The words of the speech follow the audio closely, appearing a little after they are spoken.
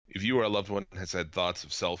If you or a loved one has had thoughts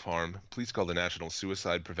of self-harm, please call the National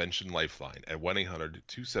Suicide Prevention Lifeline at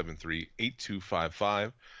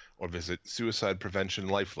 1-800-273-8255 or visit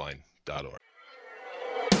suicidepreventionlifeline.org.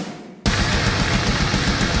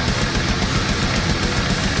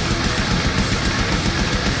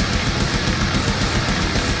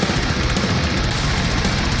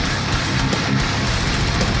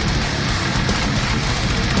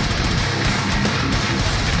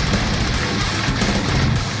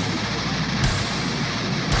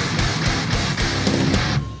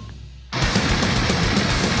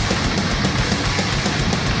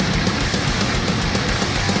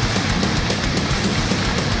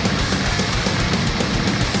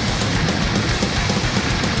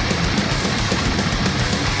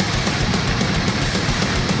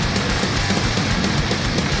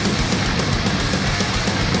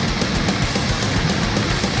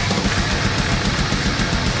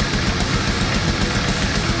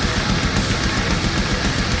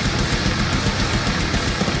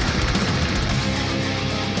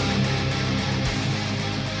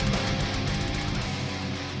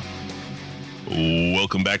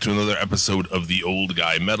 Welcome back to another episode of the Old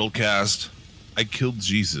Guy Metalcast. I killed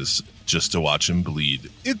Jesus just to watch him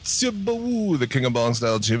bleed. It's your boo, the King of Bong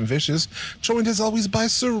Style Jim Vicious, joined as always by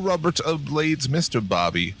Sir Robert of Blades, Mr.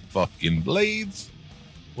 Bobby fucking Blades.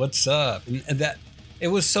 What's up? And that it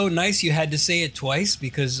was so nice you had to say it twice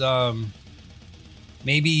because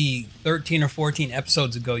maybe 13 or 14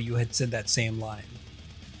 episodes ago you had said that same line.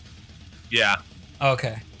 Yeah.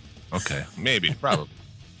 Okay, Maybe, probably.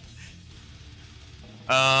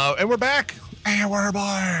 And we're back. And we're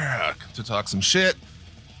back to talk some shit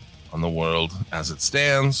on the world as it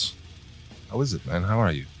stands. How is it, man? How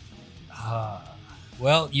are you?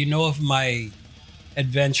 well, you know of my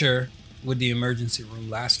adventure with the emergency room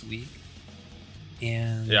last week,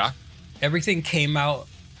 and everything came out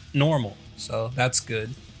normal, so that's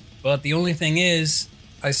good. But the only thing is,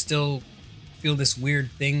 I still feel this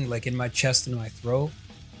weird thing like in my chest and my throat,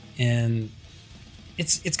 and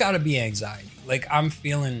it's got to be anxiety. Like, I'm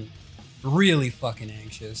feeling really fucking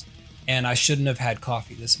anxious, and I shouldn't have had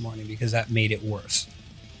coffee this morning because that made it worse.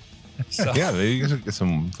 So, Yeah, maybe you should get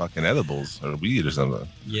some fucking edibles or weed or something.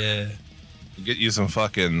 yeah. Get you some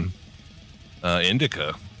fucking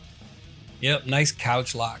indica. Yep, nice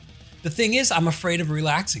couch lock. The thing is, I'm afraid of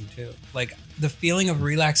relaxing too. Like, the feeling of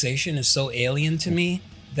relaxation is so alien to me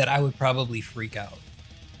that I would probably freak out.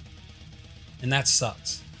 And that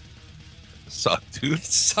sucks. Suck, dude. It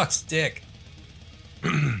sucks dick.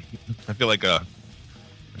 I feel like a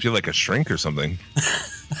shrink or something.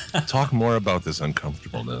 Talk more about this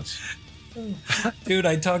uncomfortableness. Dude,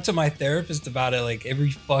 I talk to my therapist about it like every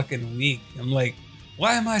fucking week. I'm like,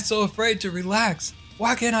 why am I so afraid to relax?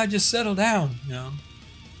 Why can't I just settle down? You know?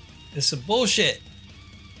 It's some bullshit.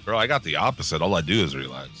 Bro, I got the opposite. All I do is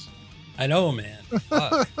relax. I know, man.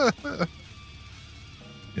 Fuck.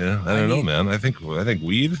 Yeah, I don't know, man. I think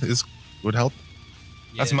weed would help.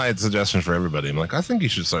 That's Yeah. my suggestion for everybody. I'm like, I think you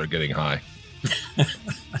should start getting high. I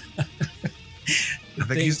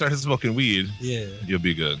think you start smoking weed, Yeah. you'll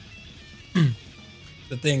be good.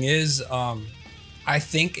 The thing is, I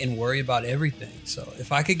think and worry about everything. So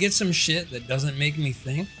if I could get some shit that doesn't make me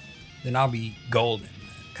think, then I'll be golden, man.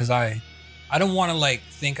 Because I don't want to like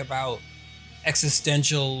think about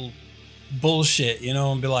existential bullshit, you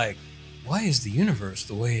know, and be like, why is the universe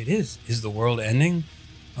the way it is? Is the world ending?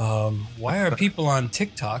 Why are people on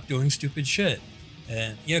TikTok doing stupid shit?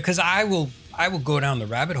 And you know, because I will go down the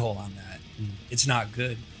rabbit hole on that. And it's not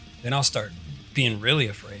good. Then I'll start being really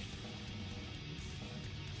afraid.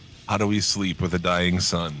 How do we sleep with a dying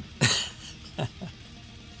sun?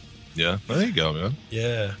 Yeah, well, there you go, man.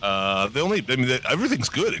 Yeah. Everything's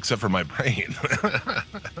good except for my brain.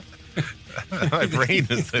 My brain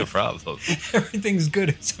is the problem. Everything's good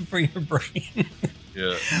except for your brain.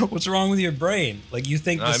 Yeah. What's wrong with your brain? Like, you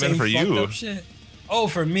think No, the I same meant for fucked you. up shit? Oh,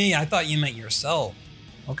 for me, I thought you meant yourself.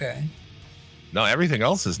 Okay. No, everything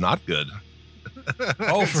else is not good.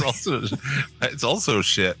 Oh, it's also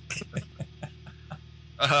shit.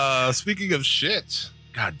 Speaking of shit,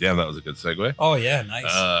 god damn, that was a good segue. Oh yeah,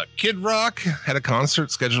 nice. Kid Rock had a concert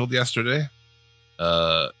scheduled yesterday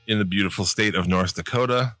in the beautiful state of North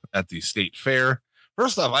Dakota at the state fair.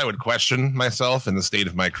 First off, I would question myself in the state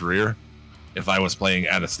of my career if I was playing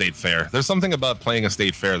at a state fair. There's something about playing a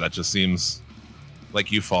state fair that just seems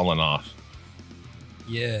like you've fallen off.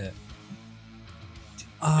 Yeah.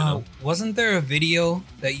 know? Wasn't there a video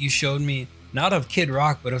that you showed me, not of Kid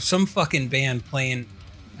Rock, but of some fucking band playing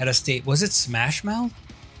at a state? Was it Smash Mouth?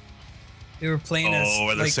 They were playing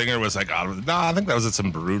where the singer was like out of... No, I think that was at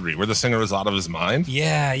some brewery where the singer was out of his mind.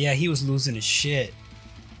 Yeah, he was losing his shit.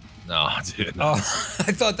 No, dude. Oh,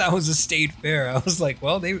 I thought that was a state fair. I was like,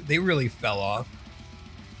 well, they really fell off.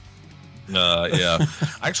 Yeah.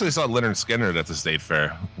 I actually saw Leonard Skinner at the state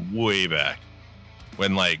fair way back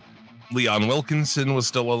when like Leon Wilkinson was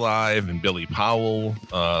still alive and Billy Powell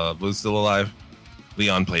was still alive.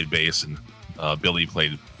 Leon played bass and Billy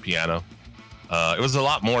played piano. It was a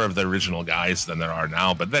lot more of the original guys than there are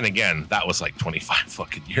now. But then again, that was like 25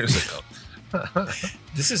 fucking years ago. But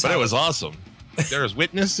it was awesome. There's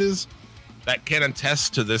witnesses that can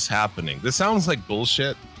attest to this happening. This sounds like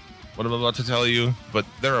bullshit, what I'm about to tell you, but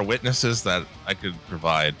there are witnesses that I could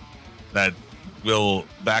provide that will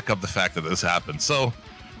back up the fact that this happened. So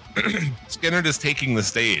Skinner is taking the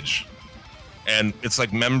stage, and it's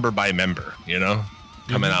like member by member, you know,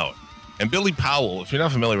 coming out. And Billy Powell, if you're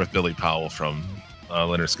not familiar with Billy Powell from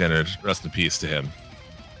Leonard Skinner, rest in peace to him.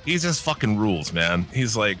 He just fucking rules, man.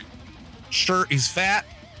 He's like, he's fat,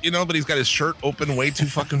 you know, but he's got his shirt open way too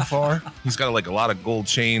fucking far. He's got like a lot of gold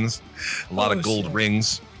chains, a lot of gold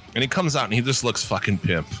rings. And he comes out and he just looks fucking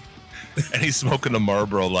pimp. And he's smoking a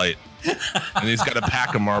Marlboro Light. And he's got a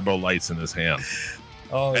pack of Marlboro Lights in his hand.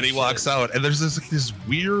 And he walks out, and there's this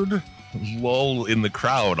weird lull in the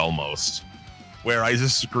crowd almost, where I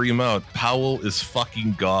just scream out, Powell is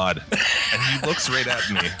fucking God. And he looks right at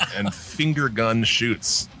me and finger gun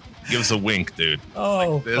shoots. Gives a wink, dude.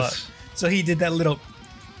 Oh, like this. Fuck. So he did that little...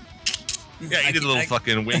 Yeah, he did a little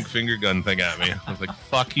fucking wink finger gun thing at me. I was like,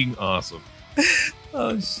 fucking awesome.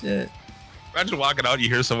 Oh, shit. Imagine walking out, you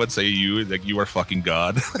hear someone say you are fucking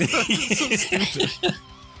God. That's so stupid.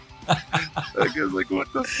 I was like,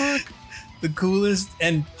 what the fuck? The coolest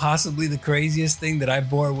and possibly the craziest thing that I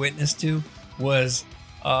bore witness to was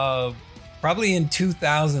probably in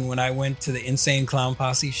 2000 when I went to the Insane Clown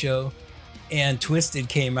Posse show and Twisted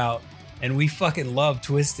came out, and we fucking loved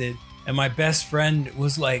Twisted, and my best friend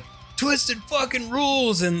was like, Twisted fucking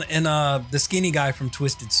rules, and the skinny guy from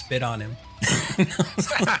Twisted spit on him.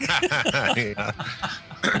 Yeah.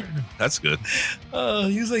 That's good.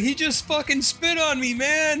 He was like, he just fucking spit on me,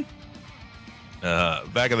 man.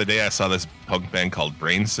 Back in the day, I saw this punk band called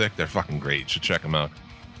Brain Sick. They're fucking great. You should check them out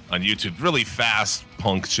on YouTube. Really fast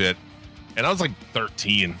punk shit. And I was like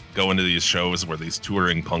 13 going to these shows where these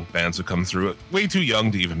touring punk bands would come through. Way too young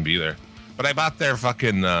to even be there. But I bought their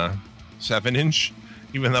fucking 7-inch.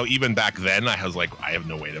 Even though even back then I was like, I have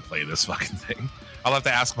no way to play this fucking thing. I'll have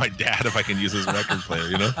to ask my dad if I can use his record player,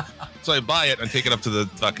 you know? So I buy it and take it up to the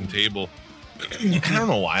fucking table. I don't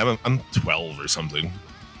know why. I'm 12 or something.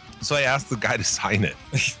 So I asked the guy to sign it,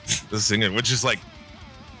 the singer, which is like,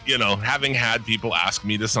 you know, having had people ask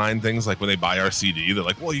me to sign things, like when they buy our CD, they're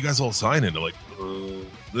like, well, you guys all sign it. They're like,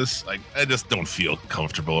 this, like, I just don't feel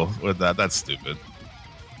comfortable with that. That's stupid.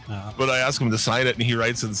 But I asked him to sign it, and he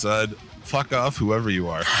writes and said, fuck off, whoever you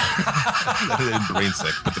are. In Brain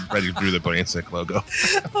Sick, but drew the Brain Sick logo.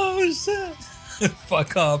 Oh, shit.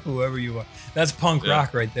 Fuck off, whoever you are. That's punk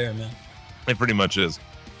rock right there, man. It pretty much is.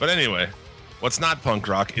 But anyway, what's not punk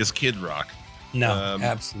rock is Kid Rock. No,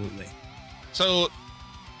 absolutely. So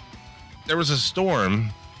there was a storm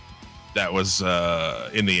that was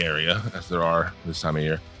in the area, as there are this time of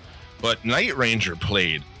year. But Night Ranger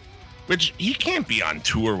played, which he can't be on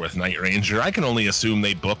tour with Night Ranger. I can only assume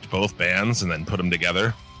they booked both bands and then put them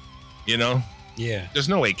together. You know? Yeah. There's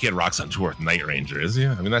no way Kid Rock's on tour with Night Ranger, is he?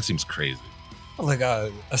 I mean, that seems crazy. Like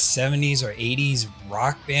a 70s or 80s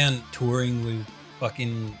rock band touring with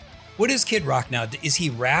fucking... What is Kid Rock now? Is he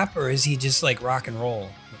rap or is he just like rock and roll?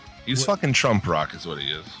 He's fucking Trump rock is what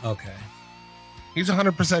he is. Okay. He's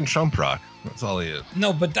 100% Trump rock. That's all he is.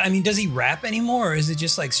 No, but I mean, does he rap anymore or is it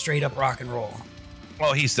just like straight up rock and roll?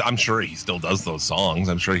 Well, I'm sure he still does those songs.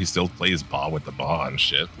 I'm sure he still plays Ba with the Ba and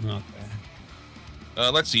shit. Okay.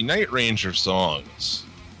 Let's see. Night Ranger songs.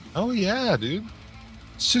 Oh, yeah, dude.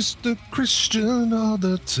 Sister Christian all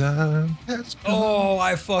the time. Oh,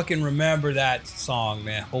 I fucking remember that song,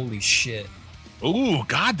 man. Holy shit. Oh,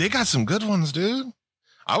 God, they got some good ones, dude.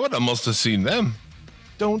 I would almost have seen them.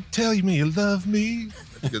 Don't tell me you love me.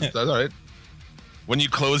 That's all right. When you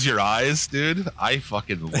close your eyes, dude, I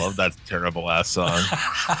fucking love that terrible ass song.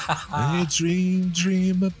 I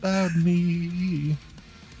dream about me.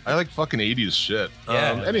 I like fucking 80s shit.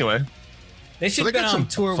 Yeah. Anyway. They should have been on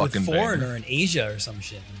tour with Foreigner banger in Asia or some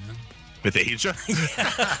shit, man. With Asia?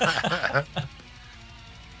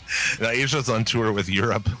 Yeah, Asia's on tour with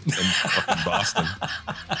Europe and fucking Boston.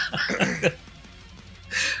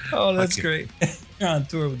 Oh, that's great. You're on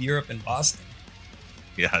tour with Europe and Boston.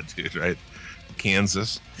 Yeah, dude, right?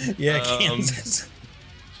 Kansas. Yeah, Kansas.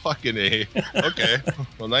 Fucking A. Okay.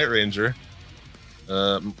 Well, Night Ranger.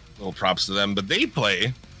 Little props to them, but they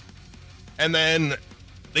play. And then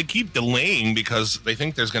they keep delaying because they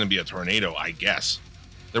think there's going to be a tornado, I guess.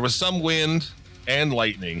 There was some wind and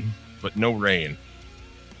lightning, but no rain.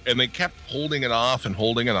 And they kept holding it off and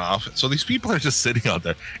holding it off. So these people are just sitting out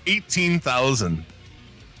there. 18,000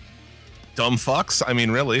 dumb fucks. I mean,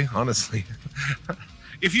 really, honestly.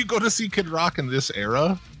 If you go to see Kid Rock in this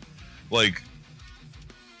era, like,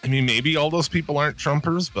 I mean, maybe all those people aren't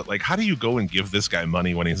Trumpers, but like, how do you go and give this guy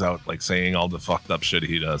money when he's out like saying all the fucked up shit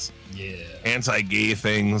he does? Yeah. Anti-gay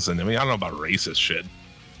things. And I mean, I don't know about racist shit,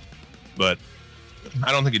 but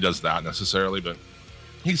I don't think he does that necessarily, but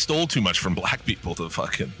he stole too much from black people to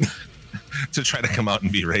fucking to try to come out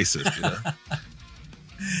and be racist, you know?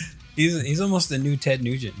 He's almost the new Ted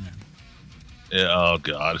Nugent now. Yeah, oh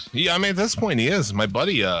god. Yeah, I mean at this point he is. My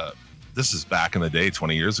buddy, this is back in the day,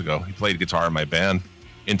 20 years ago. He played guitar in my band,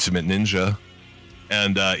 Intimate Ninja.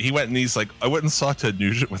 And he went and he's like, I went and saw Ted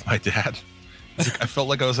Nugent with my dad. He's like, I felt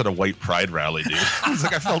like I was at a white pride rally, dude. He's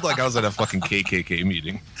like, I felt like I was at a fucking KKK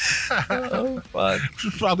meeting. Oh, fuck. Which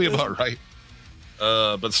is probably about right.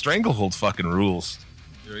 But Stranglehold fucking rules.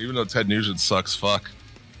 You know, even though Ted Nugent sucks fuck.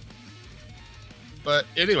 But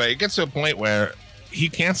anyway, it gets to a point where he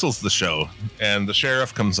cancels the show and the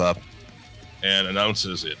sheriff comes up and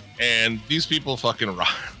announces it. And these people fucking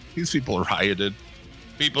rioted.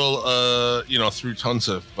 People, you know, threw tons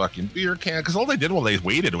of fucking beer cans. Because all they did while they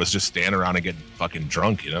waited was just stand around and get fucking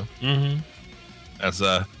drunk, you know? Mm-hmm. As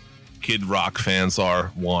Kid Rock fans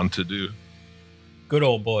are wont to do. Good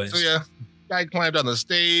old boys. So yeah, guy climbed on the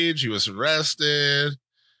stage. He was arrested.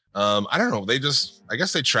 I don't know. I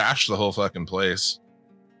guess they trashed the whole fucking place.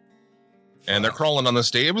 And they're crawling on the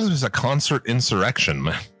stage. It was just a concert insurrection,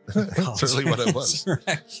 man. That's really what it was.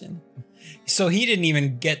 Insurrection. So he didn't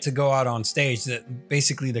even get to go out on stage. That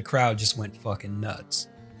basically the crowd just went fucking nuts.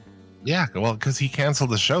 Yeah, well, because he canceled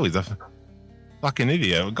the show. He's a fucking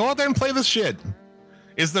idiot. Go out there and play this shit.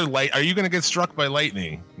 Is there light? Are you going to get struck by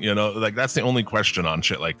lightning? You know, like that's the only question on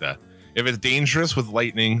shit like that. If it's dangerous with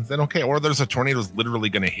lightning, then okay. Or there's a tornado that's literally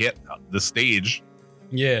going to hit the stage.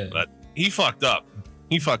 Yeah. But he fucked up.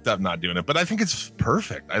 He fucked up not doing it. But I think it's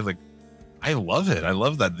perfect. I love it. I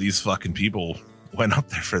love that these fucking people went up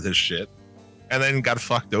there for this shit and then got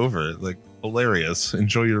fucked over. Like, hilarious.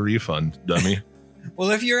 Enjoy your refund, dummy.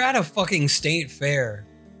 Well, if you're at a fucking state fair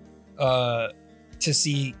to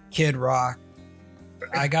see Kid Rock,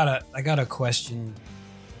 I gotta question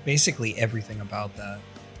basically everything about that.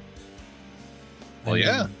 Well,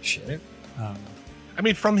 yeah. Shit. I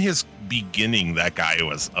mean, from his beginning, that guy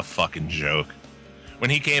was a fucking joke. When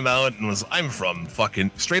he came out and was, I'm from fucking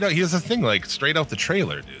straight out. He has a thing like straight out the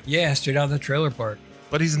trailer, dude. Yeah, straight out of the trailer park.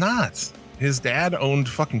 But he's not. His dad owned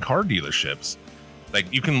fucking car dealerships.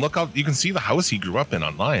 Like, you can look up, you can see the house he grew up in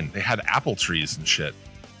online. They had apple trees and shit.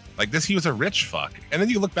 Like this, he was a rich fuck. And then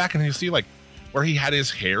you look back and you see like where he had his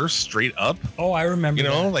hair straight up. Oh, I remember. You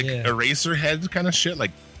know, that. like yeah. eraser head kind of shit.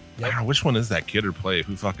 Like, Yep. I don't know, which one is that, Kid or Play?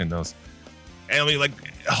 Who fucking knows? And I mean, like,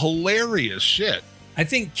 hilarious shit. I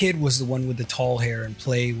think Kid was the one with the tall hair and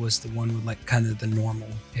Play was the one with like kind of the normal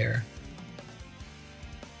hair.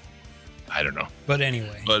 I don't know. But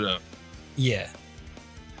anyway. But yeah.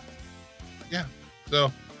 Yeah.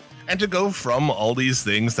 So, and to go from all these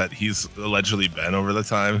things that he's allegedly been over the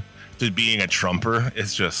time to being a Trumper,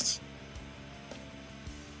 it's just,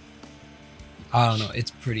 I don't know.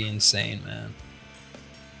 It's pretty insane, man.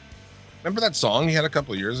 remember that song he had a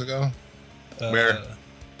couple of years ago where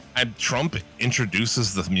Trump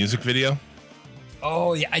introduces the music video?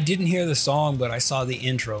 Oh, yeah. I didn't hear the song, but I saw the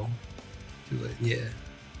intro to it. Yeah.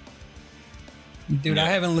 Dude, Yeah. I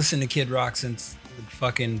haven't listened to Kid Rock since the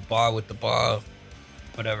fucking Bar with the Bar,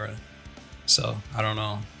 whatever. So, I don't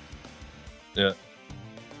know. Yeah.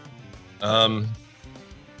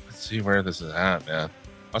 Let's see where this is at, man.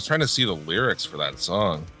 I was trying to see the lyrics for that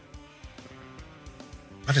song.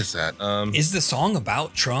 What is that? Is the song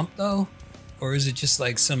about Trump, though? Or is it just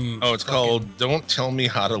like some... Oh, it's called Don't Tell Me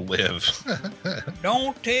How to Live.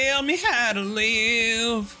 Don't Tell Me How to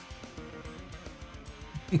Live.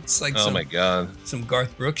 It's like Oh my God. some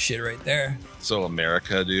Garth Brooks shit right there. So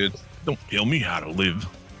America, dude. Don't tell me how to live.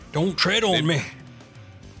 Don't tread on me.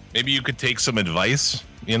 Maybe you could take some advice,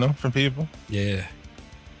 you know, from people. Yeah.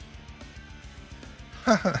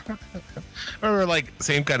 Remember, like,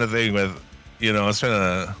 same kind of thing with, you know,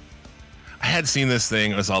 I had seen this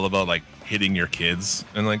thing. It was all about like hitting your kids.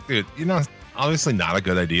 And like, dude, you know, it's obviously not a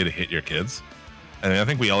good idea to hit your kids. I mean, I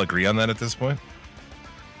think we all agree on that at this point.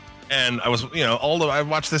 And I was, you know, I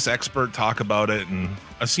watched this expert talk about it, and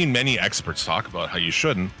I've seen many experts talk about how you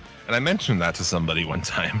shouldn't. And I mentioned that to somebody one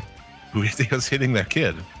time who was hitting their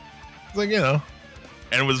kid. It's like, you know,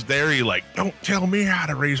 and was very like, "Don't tell me how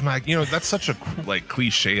to raise my," that's such a like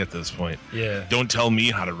cliche at this point. Yeah. Don't tell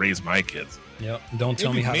me how to raise my kids. Yep. Don't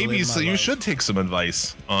tell me how to live my Maybe you life. should take some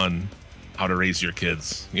advice on how to raise your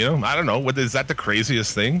kids. I don't know. What is that the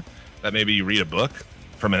craziest thing? That maybe you read a book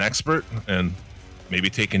from an expert and maybe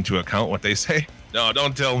take into account what they say? No,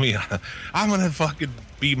 don't tell me. I'm going to fucking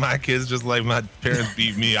beat my kids just like my parents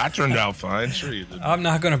beat me. I turned out fine. Sure you did. I'm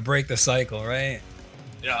not going to break the cycle, right?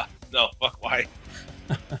 Yeah. No, fuck, why?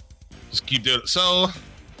 Just keep doing it. So,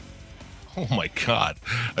 oh my God.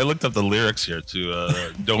 I looked up the lyrics here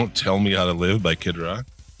to Don't Tell Me How to Live by Kid Rock.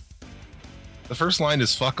 The first line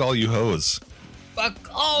is "Fuck all you hoes." Fuck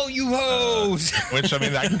all you hoes. Which, I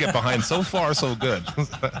mean, I can get behind. So far, so good.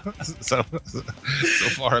 so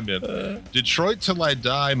far, I'm in. Detroit till I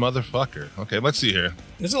die, motherfucker. Okay, let's see here.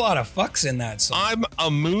 There's a lot of fucks in that song. I'm a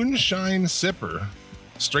moonshine sipper,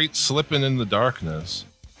 straight slipping in the darkness.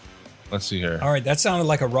 Let's see here. All right, that sounded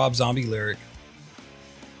like a Rob Zombie lyric.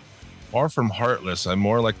 Far from heartless, I'm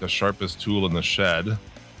more like the sharpest tool in the shed.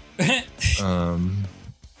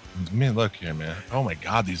 Man, look here, man. Oh my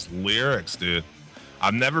God, these lyrics, dude.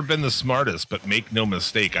 I've never been the smartest, but make no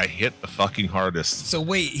mistake, I hit the fucking hardest. So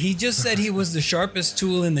wait, he just said he was the sharpest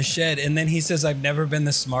tool in the shed, and then he says, I've never been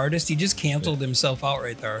the smartest. He just canceled himself out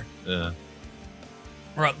right there. Yeah.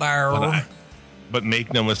 Right there. But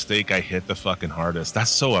make no mistake, I hit the fucking hardest.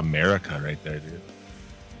 That's so America right there, dude.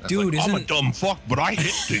 That's Dude, like, I'm a dumb fuck, but I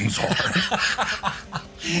hit things hard.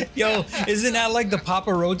 Yo, isn't that like the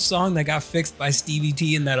Papa Roach song that got fixed by Stevie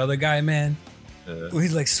T and that other guy, man? Where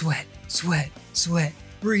he's like, sweat, sweat, sweat,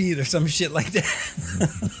 breathe, or some shit like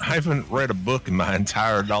that. I haven't read a book in my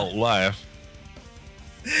entire adult life.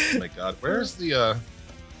 Oh my God, where's the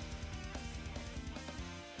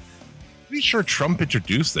pretty sure Trump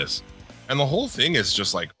introduced this. And the whole thing is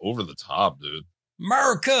just like over the top, dude.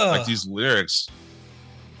 America. Like these lyrics.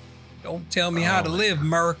 Don't tell me how to live,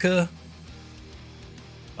 America.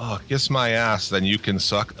 Oh, kiss my ass, then you can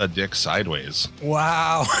suck a dick sideways.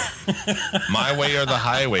 Wow. My way or the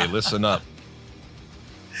highway, listen up.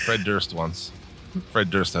 Fred Durst once. Fred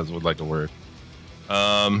Durst would like a word.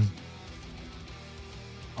 Oh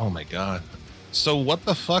my God. So what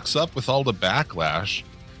the fuck's up with all the backlash?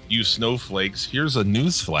 You snowflakes, here's a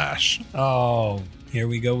news flash. Oh, here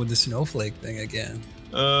we go with the snowflake thing again.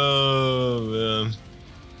 Oh, man.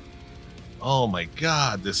 Oh my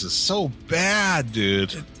God, this is so bad,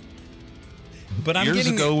 dude. But Years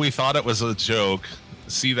ago, we thought it was a joke.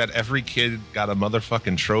 See that every kid got a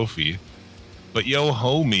motherfucking trophy. But yo,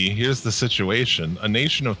 homie, here's the situation. A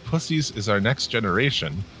nation of pussies is our next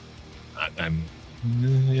generation.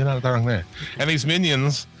 You're not wrong there. And these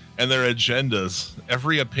minions and their agendas.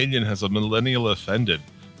 Every opinion has a millennial offended.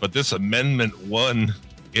 But this amendment won.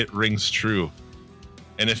 It rings true.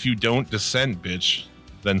 And if you don't dissent, bitch,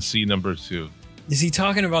 then see number 2. Is he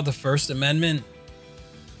talking about the First Amendment?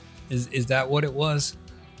 Is that what it was?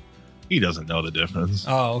 He doesn't know the difference.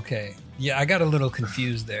 Oh, okay. Yeah, I got a little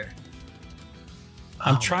confused there.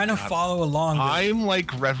 I'm trying to follow along. I'm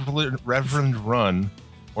like Reverend Run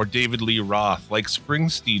or David Lee Roth, like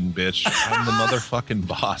Springsteen, bitch. I'm the motherfucking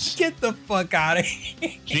boss. Get the fuck out of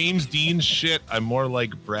here. James Dean shit. I'm more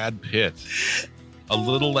like Brad Pitt. A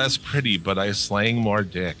little less pretty, but I slang more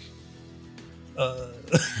dick.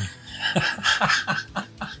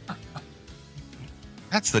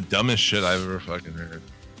 That's the dumbest shit I've ever fucking heard.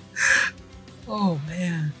 Oh,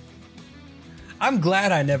 man. I'm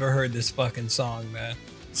glad I never heard this fucking song, man.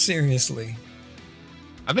 Seriously.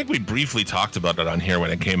 I think we briefly talked about it on here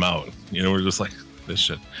when it came out. We're just like, this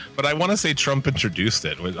shit. But I want to say Trump introduced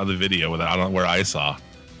it on the video where I saw.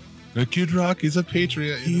 Kid Rock, he's a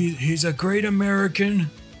patriot. He's a great American.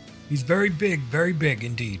 He's very big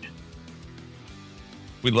indeed.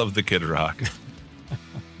 We love the Kid Rock.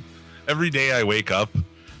 Every day I wake up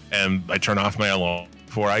and I turn off my alarm.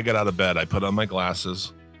 Before I get out of bed, I put on my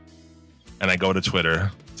glasses and I go to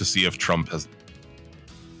Twitter to see if Trump has.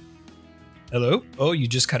 Hello? Oh, you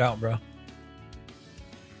just cut out, bro.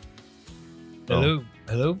 Hello? Oh.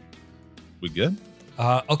 Hello? We good?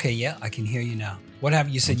 Okay, yeah, I can hear you now. What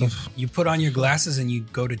happened? You said you put on your glasses and you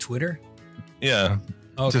go to Twitter? Yeah.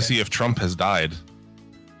 Okay. To see if Trump has died.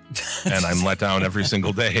 And I'm let down every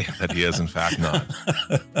single day that he is, in fact, not.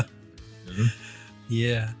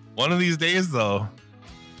 Yeah. One of these days, though,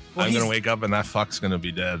 Well, I'm going to wake up and that fuck's going to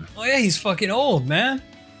be dead. Oh, yeah, he's fucking old, man.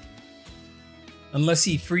 Unless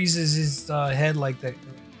he freezes his head like the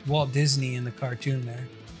Walt Disney in the cartoon there.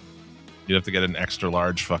 You'd have to get an extra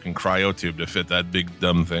large fucking cryo tube to fit that big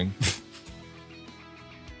dumb thing.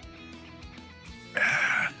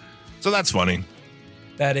 So that's funny.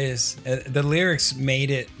 That is. The lyrics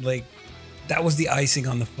made it like That was the icing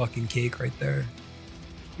on the fucking cake right there.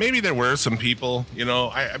 Maybe there were some people,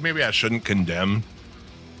 maybe I shouldn't condemn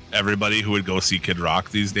everybody who would go see Kid Rock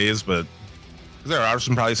these days, but there are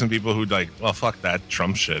probably some people who'd like, well, fuck that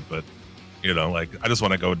Trump shit, but I just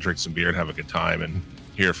want to go drink some beer and have a good time and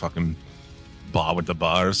hear fucking Ba with the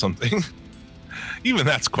Ba or something. Even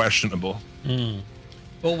that's questionable.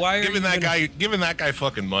 Well, why are giving that guy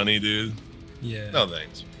fucking money, dude? Yeah. No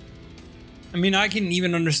thanks. I mean, I can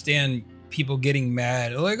even understand people getting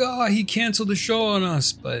mad, like, oh, he canceled the show on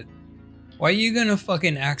us, but why are you gonna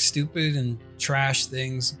fucking act stupid and trash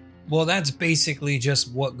things? Well, that's basically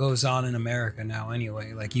just what goes on in America now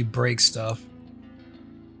anyway. Like, you break stuff.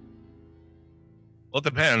 Well, it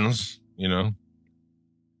depends, maybe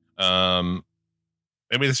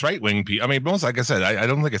it's right-wing people. I mean, like I said, I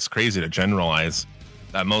don't think it's crazy to generalize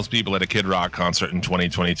that most people at a Kid Rock concert in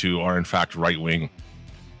 2022 are in fact right-wing.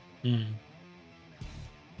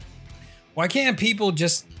 Why can't people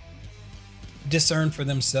just discern for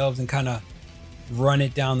themselves and kind of run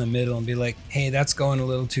it down the middle and be like, hey, that's going a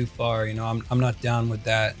little too far. I'm not down with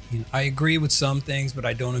that. I agree with some things, but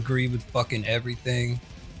I don't agree with fucking everything.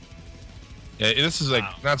 Yeah, this is like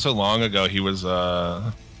not so long ago. He was in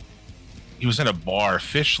a bar,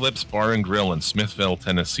 Fish Lips Bar and Grill in Smithville,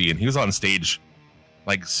 Tennessee, and he was on stage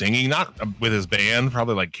like singing, not with his band,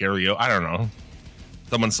 probably like karaoke. I don't know.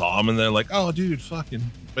 Someone saw him and they're like, oh, dude, fucking.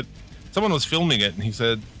 But someone was filming it and he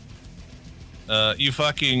said, you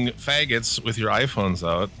fucking faggots with your iPhones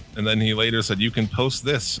out. And then he later said, you can post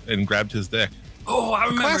this, and grabbed his dick. Oh, I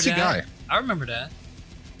remember classy that. Guy. I remember that.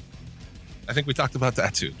 I think we talked about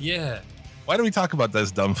that too. Yeah. Why do we talk about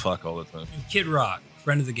this dumb fuck all the time? Kid Rock,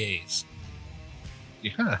 friend of the gays.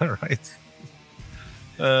 Yeah, right.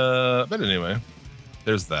 But anyway,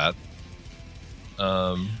 there's that.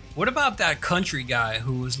 What about that country guy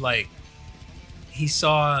who was like, he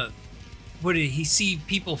saw, what did he see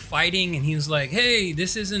people fighting and he was like, hey,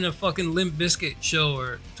 this isn't a fucking Limp Bizkit show,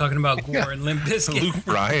 or talking about Gore and Limp Bizkit. Luke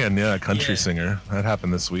Bryan, yeah, country singer. That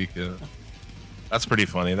happened this week. Yeah. That's pretty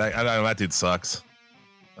funny. That dude sucks.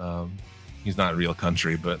 He's not real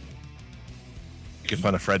country, but making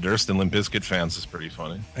fun of Fred Durst and Limp Bizkit fans is pretty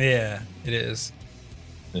funny. Yeah, it is.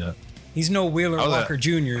 Yeah. He's no Wheeler Walker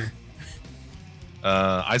Jr.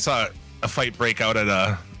 I saw a fight break out at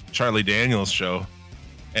a Charlie Daniels show,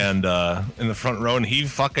 and in the front row, and he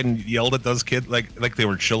fucking yelled at those kids like they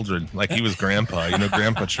were children, like he was grandpa,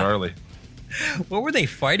 Grandpa Charlie. What were they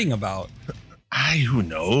fighting about? Who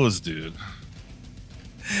knows, dude?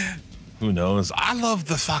 Who knows? I love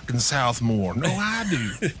the fucking South more. No, I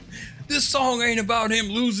do. This song ain't about him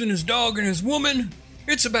losing his dog and his woman.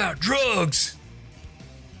 It's about drugs.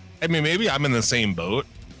 I mean, maybe I'm in the same boat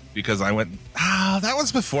because I went, that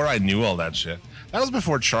was before I knew all that shit. That was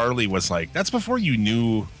before Charlie was like, that's before you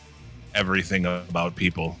knew everything about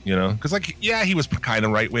people, Because, he was kind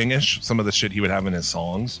of right-wing-ish, some of the shit he would have in his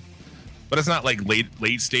songs. But it's not like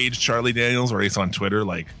late stage Charlie Daniels where he's on Twitter,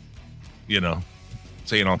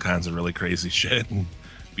 saying all kinds of really crazy shit and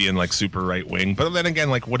being like super right wing. But then again,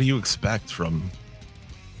 what do you expect from,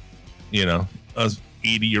 a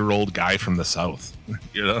 80-year-old guy from the South,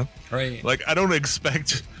 Right. I don't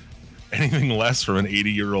expect anything less from an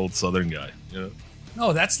 80-year-old Southern guy,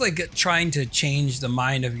 No, that's like trying to change the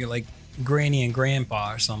mind of your granny and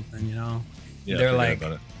grandpa or something, Yeah, they're like,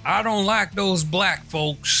 I don't like those black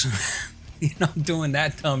folks, doing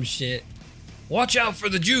that dumb shit. Watch out for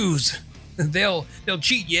the Jews. They'll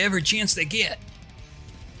cheat you every chance they get.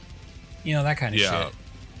 That kind of shit.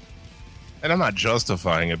 And I'm not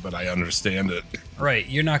justifying it, but I understand it. Right.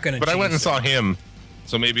 You're not going to. But I went and saw him,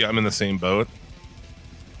 so maybe I'm in the same boat,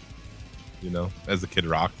 as the Kid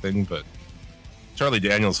Rock thing. But Charlie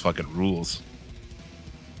Daniels fucking rules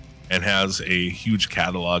and has a huge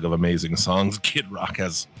catalog of amazing songs. Kid Rock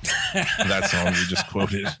has that song we just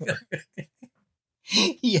quoted.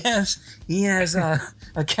 Yes, he has a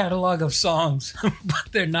catalog of songs, but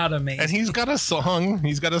they're not amazing. And he's got a song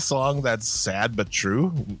that's sad but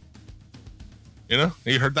true.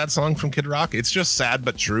 You heard that song from Kid Rock? It's just sad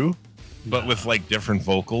but true, but with different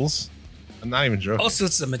vocals. I'm not even joking. Also,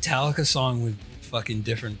 it's a Metallica song with fucking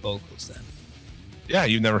different vocals then. Yeah,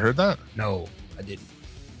 you've never heard that? No, I didn't.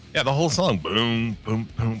 Yeah, the whole song. Boom, boom,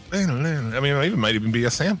 boom. I mean, it might even be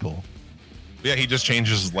a sample. Yeah, he just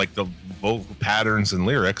changes the vocal patterns and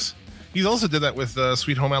lyrics. He's also did that with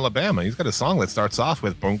Sweet Home Alabama. He's got a song that starts off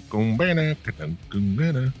with boom, boom, bana,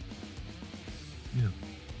 bana. Yeah.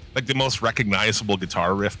 The most recognizable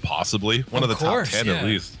guitar riff possibly. One of the top 10 at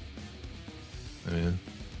least. I mean,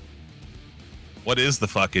 what is the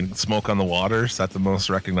fucking Smoke on the Water? Is that the most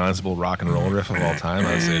recognizable rock and roll riff of all time?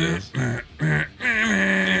 I'd say it is.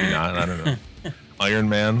 Maybe not. I don't know. Iron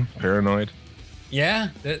Man, Paranoid. Yeah,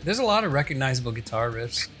 there's a lot of recognizable guitar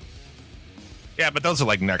riffs. Yeah, but those are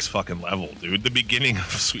like next fucking level, dude. The beginning of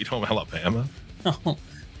Sweet Home Alabama. Oh,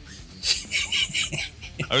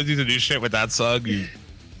 I was used to do shit with that song.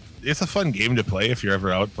 It's a fun game to play if you're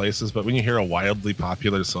ever out places, but when you hear a wildly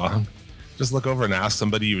popular song, just look over and ask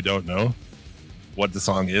somebody you don't know what the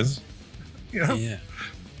song is. You know? yeah.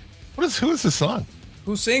 Who is this song?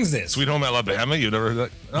 Who sings this? Sweet Home Alabama? You've never heard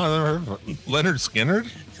that? No, I've never heard of it. Leonard Skinner?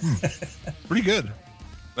 Pretty good.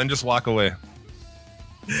 Then just walk away.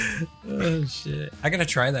 Oh shit! I gotta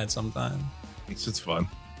try that sometime. It's fun.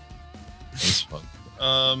 It's fun.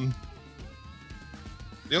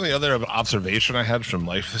 The only other observation I had from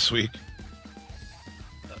life this week.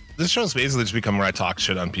 This show's basically just become where I talk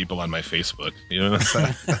shit on people on my Facebook. You know what I'm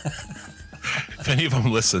saying? If any of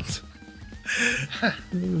them listened.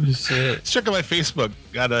 Oh shit! Let's check out my Facebook.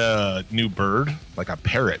 Got a new bird, like a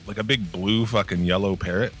parrot, like a big blue fucking yellow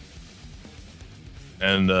parrot.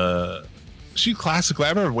 And she classically, I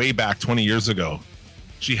remember way back 20 years ago,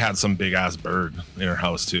 she had some big ass bird in her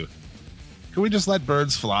house too. Can we just let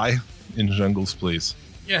birds fly in jungles, please?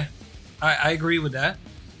 Yeah, I agree with that.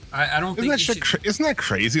 I don't Isn't think that shit isn't that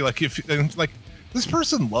crazy? Like if like this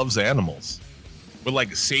person loves animals, would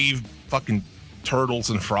like save fucking turtles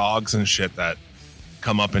and frogs and shit that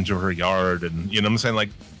come up into her yard, and you know what I'm saying, like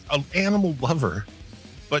an animal lover,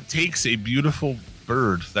 but takes a beautiful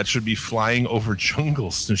bird that should be flying over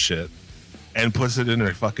jungles and shit and puts it in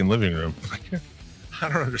her fucking living room. Like, I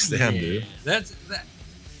don't understand, dude. That's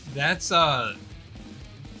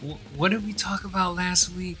what did we talk about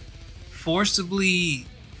last week? Forcibly?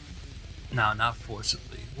 No, not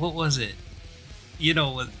forcibly. What was it? You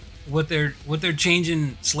know what they're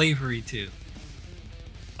changing slavery to?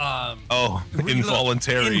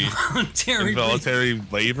 Involuntary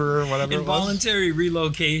labor or whatever. Involuntary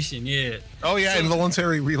relocation, yeah. Oh yeah,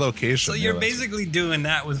 involuntary relocation. So you're basically doing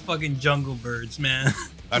that with fucking jungle birds, man.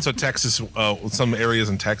 That's what Texas, some areas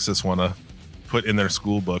in Texas want to put in their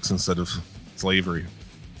school books instead of slavery.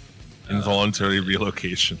 Involuntary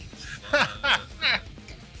relocation.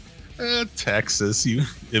 Texas, you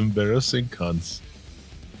embarrassing cunts.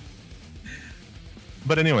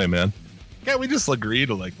 But anyway, man, can't we just agree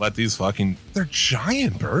to like let these they're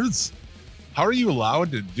giant birds. How are you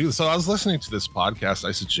allowed to do this? So I was listening to this podcast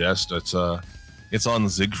I suggest. It's on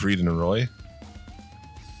Siegfried and Roy.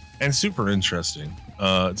 And super interesting.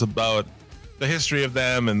 It's about the history of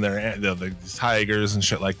them and the tigers and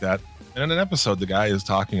shit like that. And in an episode, the guy is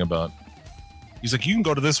talking about, he's like, you can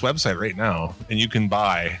go to this website right now and you can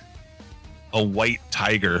buy a white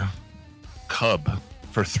tiger cub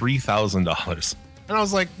for $3,000. And I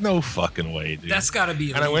was like, no fucking way, dude. That's gotta be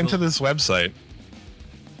illegal. And I went to this website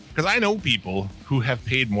because I know people who have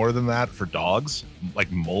paid more than that for dogs,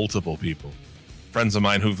 like multiple people. Friends of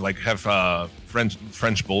mine who've like have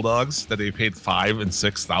French bulldogs that they paid $5,000 and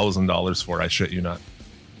 $6,000 for. I shit you not.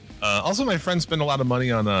 Also, my friends spend a lot of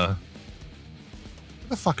money on what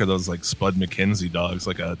the fuck are those like Spud McKenzie dogs?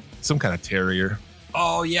 Like some kind of terrier.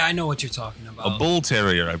 Oh yeah, I know what you're talking about. A bull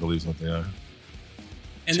terrier, I believe is what they are.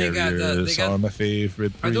 And Terriers are my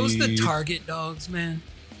favorite breed. Are those the Target dogs, man?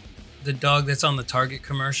 The dog that's on the Target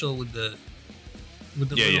commercial with the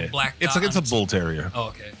little black dot. It's a bull terrier. Oh,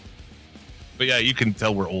 okay. But yeah, you can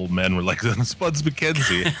tell we're old men. We're like Spuds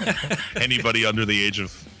McKenzie. Anybody under the age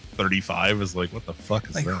of 35 is like, what the fuck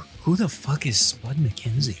is that? Who the fuck is Spud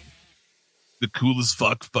McKenzie? The coolest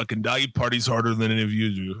fucking dog. He parties harder than any of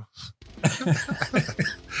you do.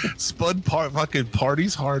 Spud fucking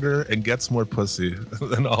parties harder and gets more pussy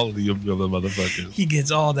than all of the other motherfuckers. He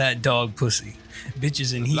gets all that dog pussy.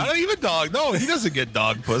 Bitches and heat. Not even dog. No, he doesn't get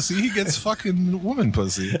dog pussy. He gets fucking woman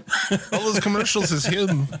pussy. All those commercials is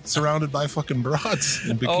him surrounded by fucking broads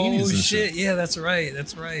in bikinis. Oh, and shit. Yeah, that's right.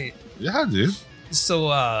 That's right. Yeah, dude.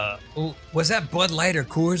 So, was that Bud Light or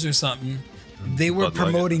Coors or something? They were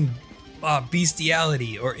promoting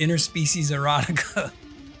bestiality or interspecies erotica.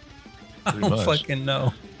 I don't fucking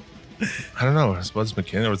know. I don't know. Spuds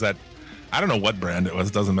McKenzie, or was that? I don't know what brand it was.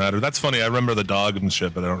 It doesn't matter. That's funny. I remember the dog and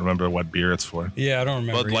shit, but I don't remember what beer it's for. Yeah, I don't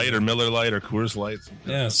remember. Bud Light or Miller Light or Coors Light.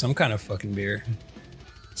 Yeah, some kind of fucking beer.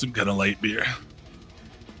 Some kind of light beer.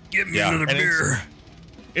 Give me another beer.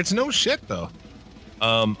 It's no shit though.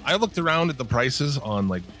 I looked around at the prices on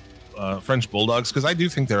like French bulldogs because I do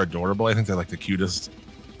think they're adorable. I think they're like the cutest,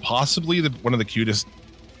 possibly one of the cutest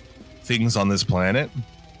things on this planet.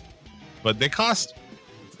 But they cost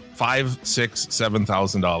 $5,000, $6,000,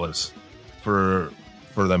 $7,000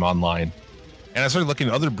 for them online. And I started looking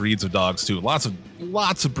at other breeds of dogs too. Lots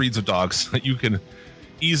of breeds of dogs that you can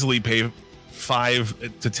easily pay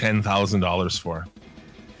 $5,000 to $10,000 for.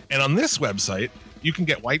 And on this website, you can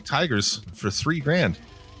get white tigers for $3,000.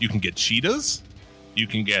 You can get cheetahs, you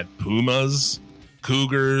can get pumas,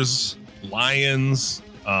 cougars, lions,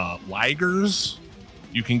 ligers.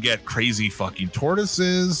 You can get crazy fucking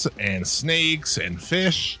tortoises and snakes and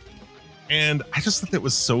fish. And I just thought that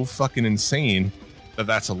was so fucking insane that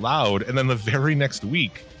that's allowed. And then the very next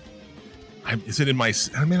week, I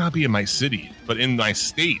may not be in my city, but in my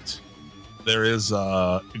state, there is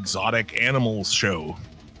a exotic animals show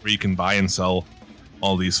where you can buy and sell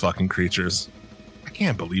all these fucking creatures. I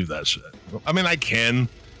can't believe that shit. I mean, I can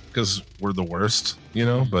because we're the worst,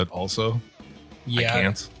 but also I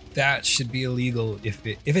can't. That should be illegal. If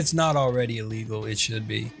it's not already illegal, it should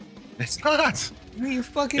be. It's not. You're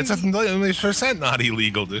fucking. It's 1,000,000% not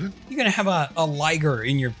illegal, dude. You're gonna have a liger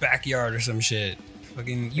in your backyard or some shit.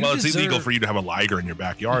 Fucking. It's illegal for you to have a liger in your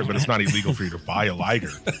backyard, but it's not illegal for you to buy a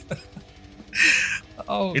liger.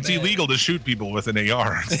 It's illegal to shoot people with an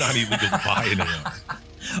AR. It's not illegal to buy an AR.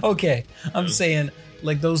 Okay, I'm saying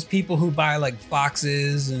like those people who buy like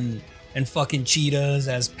foxes and fucking cheetahs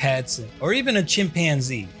as pets, or even a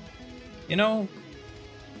chimpanzee.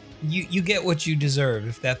 You get what you deserve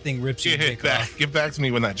if that thing rips your dick off. Get back to me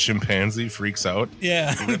when that chimpanzee freaks out.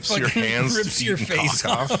 Yeah, rips your hands, rips your face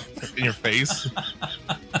off in your face.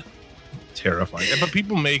 Terrifying. Yeah, but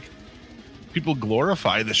people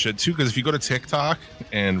glorify the shit too, because if you go to TikTok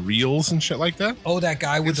and Reels and shit like that. Oh, that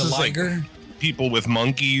guy with the liger. Like people with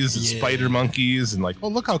monkeys, and spider monkeys, and like, oh,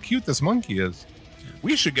 look how cute this monkey is.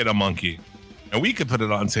 We should get a monkey, and we could put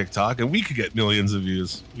it on TikTok, and we could get millions of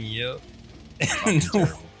views. Yep.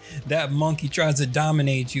 That monkey tries to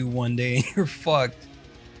dominate you one day and you're fucked.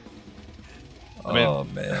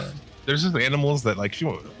 Man. There's just animals that, like, if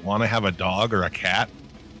you want to have a dog or a cat,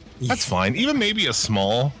 that's fine. Even maybe a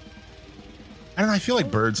small. I don't know. I feel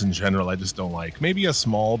like birds in general, I just don't like. Maybe a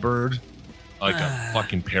small bird, like a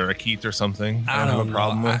fucking parakeet or something. I don't have a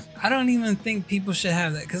problem with. I don't even think people should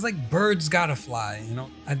have that, because like birds gotta fly.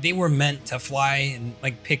 They were meant to fly and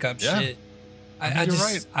like pick up shit. You're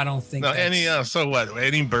right. I don't think so what?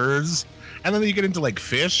 Any birds? And then you get into like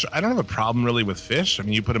fish. I don't have a problem really with fish. I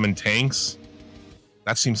mean, you put them in tanks.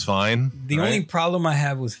 That seems fine. The only problem I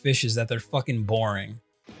have with fish is that they're fucking boring.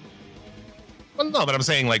 Well, no, but I'm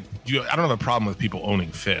saying like, I don't have a problem with people owning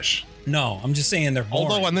fish. No, I'm just saying they're boring.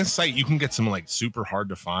 Although on this site, you can get some like super hard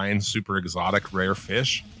to find, super exotic, rare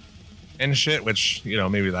fish and shit, which,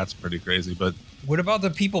 maybe that's pretty crazy. But what about the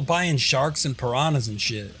people buying sharks and piranhas and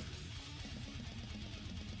shit?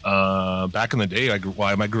 Back in the day, I grew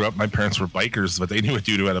up, my parents were bikers, but they knew a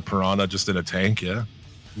dude who had a piranha just in a tank.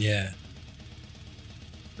 Yeah.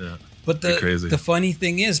 But the funny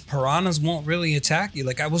thing is, piranhas won't really attack you.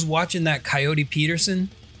 Like, I was watching that Coyote Peterson,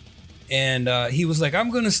 and he was like, I'm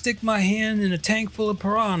gonna stick my hand in a tank full of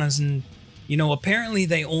piranhas, and apparently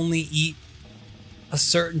they only eat a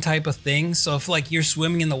certain type of thing. So if like you're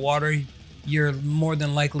swimming in the water, you're more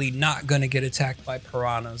than likely not going to get attacked by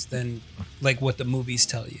piranhas than like what the movies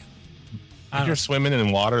tell you. If you're swimming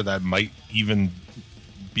in water that might even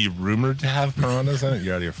be rumored to have piranhas in it,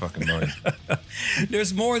 you're out of your fucking mind.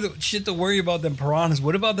 There's more shit to worry about than piranhas.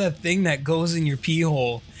 What about that thing that goes in your pee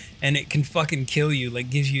hole and it can fucking kill you, like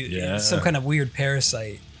gives you some kind of weird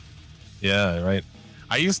parasite? Yeah, right.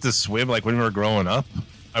 I used to swim, like when we were growing up,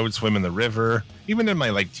 I would swim in the river, even in my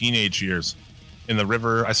like teenage years. In the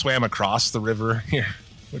river, I swam across the river here,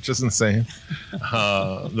 which is insane.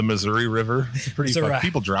 The Missouri River. It's pretty fun.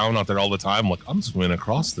 People drown out there all the time. Like, I'm swimming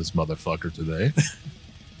across this motherfucker today.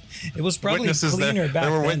 It was probably cleaner back then.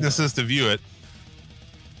 There were witnesses to view it.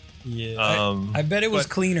 Yeah, I bet it was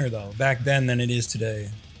cleaner though back then than it is today.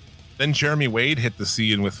 Then Jeremy Wade hit the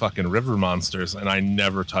scene with fucking river monsters, and I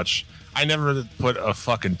never put a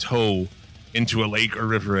fucking toe into a lake or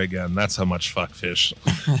river again. That's how much fuck fish.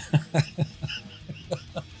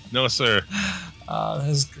 No, sir. Oh,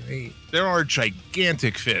 that's great. There are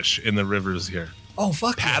gigantic fish in the rivers here. Oh,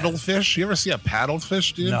 fuck. Paddlefish? You ever see a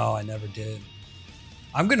paddlefish, dude? No, I never did.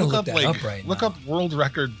 I'm going to look that up right now. Look up world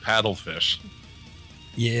record paddlefish.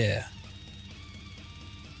 Yeah.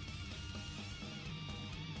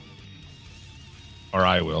 Or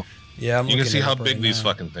I will. Yeah, you can see how big these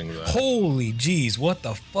fucking things are. Holy jeez, what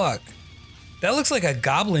the fuck? That looks like a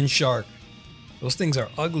goblin shark. Those things are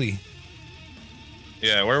ugly.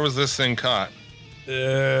 Yeah, where was this thing caught?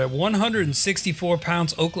 164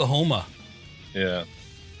 pounds, Oklahoma. Yeah.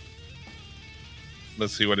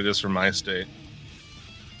 Let's see what it is for my state.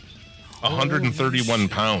 131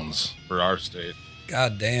 pounds for our state.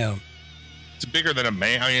 God damn. It's bigger than a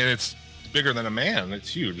man. I mean, it's bigger than a man.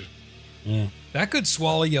 It's huge. Yeah. That could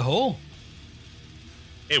swallow you whole.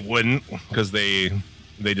 It wouldn't, because they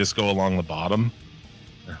just go along the bottom.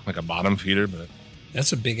 like a bottom feeder. But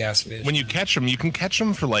That's a big ass fish. when you catch them, you can catch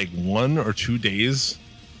them for like 1 or 2 days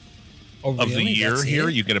of the year. That's here.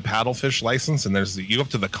 it? You get a paddlefish license, and you go up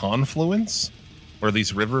to the confluence where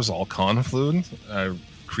these rivers all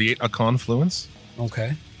create a confluence,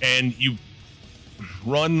 Okay. and you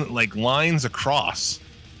run like lines across,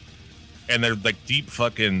 and they're like deep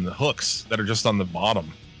fucking hooks that are just on the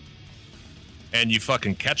bottom, and you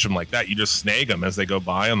fucking catch them like that. You just snag them as they go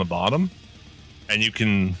by on the bottom, and you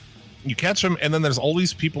catch them, and then there's all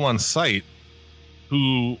these people on site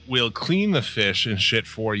who will clean the fish and shit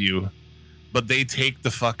for you, but they take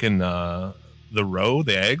the fucking the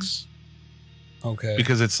eggs, Okay.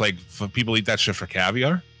 because it's like people eat that shit for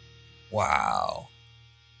caviar. Wow.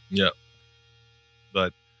 Yeah.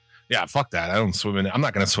 But yeah, fuck that. I don't swim in it. I'm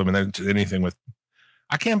not going to swim in anything with.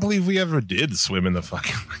 I can't believe we ever did swim in the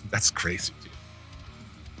fucking. That's crazy, dude.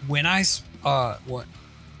 When I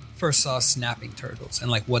first saw snapping turtles and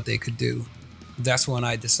like what they could do, that's when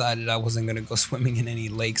I decided I wasn't going to go swimming in any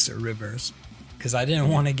lakes or rivers, because I didn't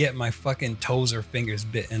want to get my fucking toes or fingers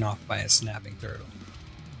bitten off by a snapping turtle.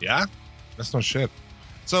 Yeah, that's no shit.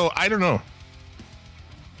 So I don't know.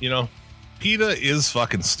 PETA is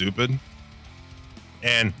fucking stupid,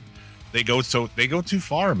 and they go too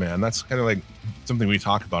far, man. That's kind of like something we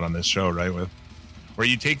talk about on this show, right? Where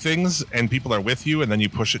you take things and people are with you, and then you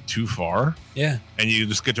push it too far. Yeah. And you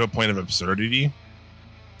just get to a point of absurdity.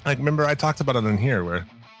 Like, remember I talked about it in here where a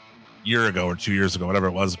year ago or 2 years ago, whatever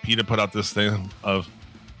it was, PETA put out this thing of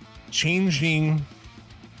changing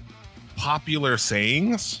popular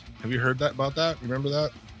sayings. Have you heard about that? Remember that?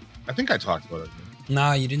 I think I talked about it.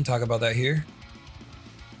 Nah, you didn't talk about that here.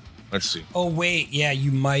 Let's see. Oh wait, yeah,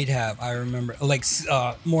 you might have. I remember, like,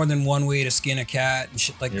 more than one way to skin a cat and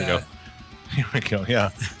shit like Here we that. go. Here we go. Yeah.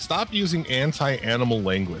 Stop using anti-animal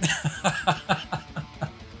language.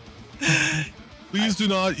 Please do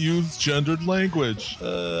not use gendered language.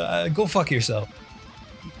 Go fuck yourself.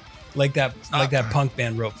 Like that punk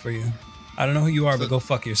band wrote for you. I don't know who you are, but go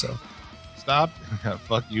fuck yourself. Stop.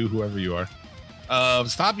 Fuck you, whoever you are.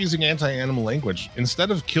 Stop using anti-animal language.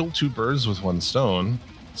 Instead of kill 2 birds with 1 stone,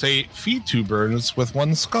 say feed 2 birds with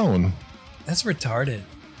 1 scone. That's retarded.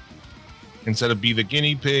 Instead of be the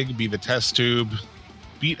guinea pig, be the test tube,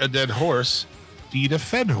 beat a dead horse, feed a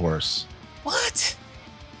fed horse. What?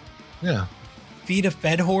 Yeah. Feed a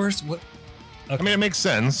fed horse? What? Okay. I mean, it makes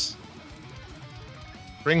sense.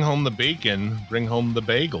 Bring home the bacon, bring home the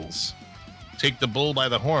bagels. Take the bull by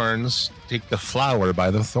the horns, take the flower by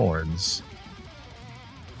the thorns.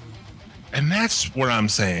 And that's what I'm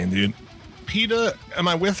saying, dude. PETA, am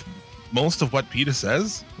I with most of what PETA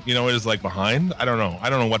says? Is like behind? I don't know. I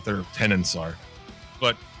don't know what their tenets are.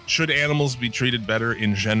 But should animals be treated better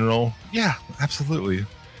in general? Yeah, absolutely.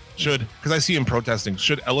 Should, because I see them protesting,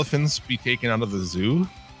 should elephants be taken out of the zoo?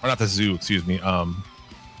 Or not the zoo, excuse me.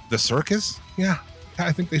 The circus? Yeah,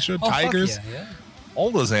 I think they should. Tigers? Fuck yeah. All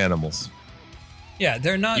those animals. Yeah,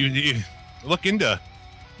 they're not. You look into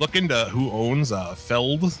who owns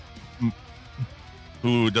Feld,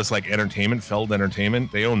 who does like entertainment, Feld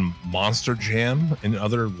Entertainment. They own Monster Jam and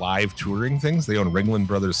other live touring things. They own Ringling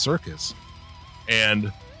Brothers Circus,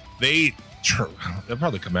 and they'll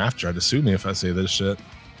probably come after. I'd sue me if I say this shit.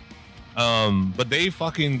 But they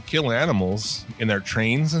fucking kill animals in their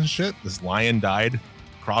trains and shit. This lion died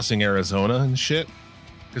crossing Arizona and shit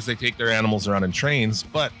because they take their animals around in trains,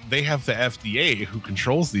 but they have the FDA who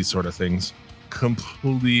controls these sort of things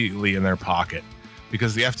completely in their pocket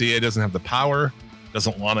because the FDA doesn't have the power,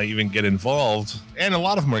 doesn't want to even get involved, and a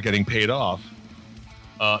lot of them are getting paid off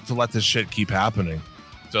to let this shit keep happening.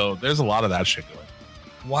 So there's a lot of that shit going.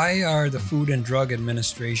 Why are the Food and Drug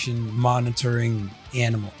Administration monitoring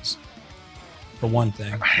animals? For one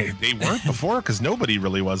thing. They weren't before because nobody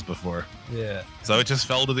really was before. Yeah. So it just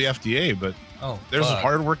fell to the FDA, but there's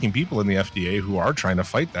hardworking people in the FDA who are trying to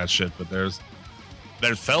fight that shit, but there's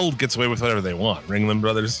Feld gets away with whatever they want. Ringling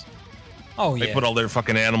Brothers. Oh, yeah. They put all their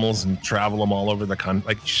fucking animals and travel them all over the country.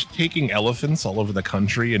 Like taking elephants all over the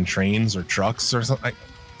country in trains or trucks or something.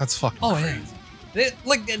 That's fucking crazy. Yeah.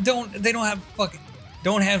 They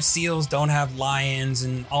don't have seals, don't have lions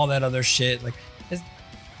and all that other shit. Like,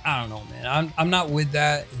 I don't know, man. I'm not with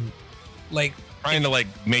that. And, like, trying to like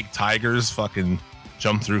make tigers fucking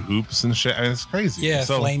jump through hoops and shit. I mean, it's crazy. Yeah,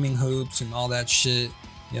 flaming hoops and all that shit.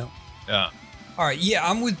 Yep. Yeah. All right. Yeah,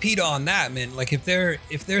 I'm with PETA on that, man. Like, if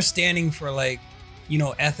they're standing for like,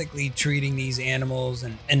 ethically treating these animals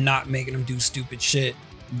and not making them do stupid shit.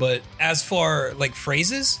 But as for like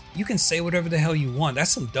phrases, you can say whatever the hell you want. That's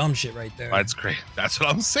some dumb shit right there. That's great. That's what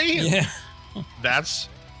I'm saying. Yeah. That's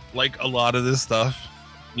like a lot of this stuff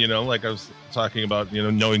You know, like I was talking about, you know,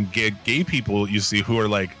 knowing gay people you see who are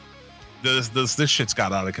like, this shit's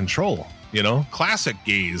got out of control. You know, classic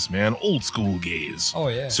gays, man, old school gays. Oh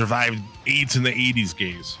yeah, survived AIDS in the 80s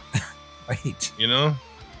gays. right. You know,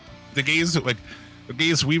 the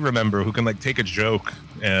gays we remember who can like take a joke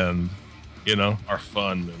and, you know, are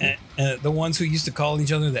fun. And the ones who used to call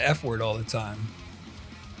each other the F word all the time.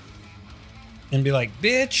 And be like,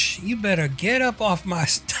 bitch, you better get up off my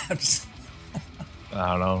steps.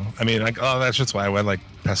 I don't know. I mean, like, oh, that's just why I went like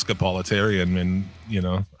pescapolitarian, and you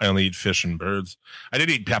know, I only eat fish and birds. I did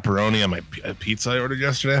eat pepperoni on my pizza I ordered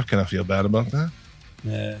yesterday. I kind of feel bad about that.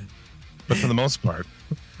 Yeah, but for the most part,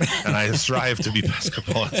 and I strive to be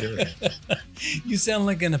pescapolitarian. You sound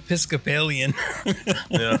like an Episcopalian.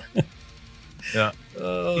 Yeah. No,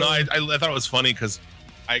 I thought it was funny because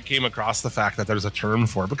I came across the fact that there's a term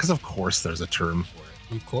for it, because of course there's a term for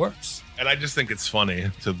it. Of course. And I just think it's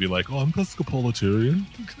funny to be like, oh, I'm pescapolitarian.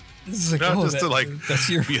 This is like, not just to like that's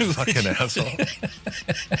your be a fucking asshole.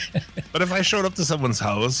 But if I showed up to someone's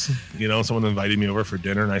house, you know, someone invited me over for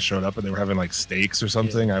dinner and I showed up and they were having like steaks or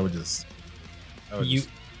something, yeah. I would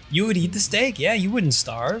you would eat the steak. Yeah, you wouldn't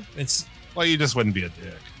starve. Well, you just wouldn't be a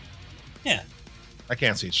dick. Yeah. I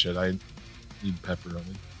can't see shit. I eat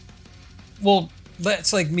pepperoni. Well,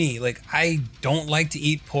 that's like me. Like, I don't like to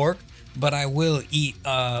eat pork, but I will eat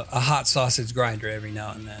a hot sausage grinder every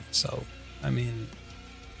now and then. So, I mean,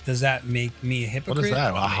 does that make me a hypocrite? What is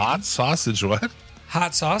that? A hot sausage? What?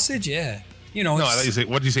 Hot sausage? Yeah. You know. No, I thought you say.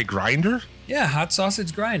 What did you say? Grinder? Yeah, hot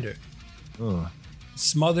sausage grinder. Oh.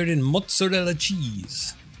 Smothered in mozzarella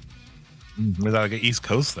cheese. Is that like an East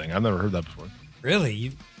Coast thing? I've never heard that before. Really?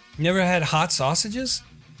 You never had hot sausages?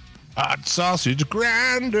 Hot sausage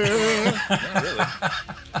grinder. Not really.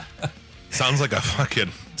 Sounds like a fucking.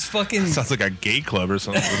 It's fucking. Sounds like a gay club or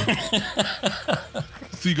something.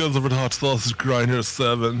 See you guys over at Hot Sausage Grinder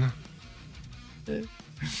 7.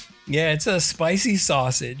 Yeah, it's a spicy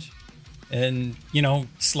sausage, and you know,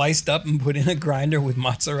 sliced up and put in a grinder with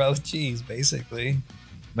mozzarella cheese, basically.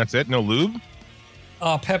 That's it. No lube.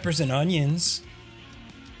 Peppers and onions.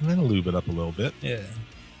 I'm gonna lube it up a little bit. Yeah.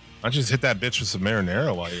 Why don't you just hit that bitch with some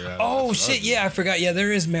marinara while you're at it? Oh shit! Yeah, I forgot. Yeah,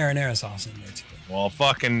 there is marinara sauce in there too. Well,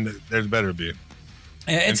 fucking, there's better be.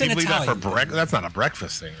 Yeah, it's an Italian. That for breakfast. That's not a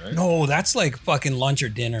breakfast thing, right? No, that's like fucking lunch or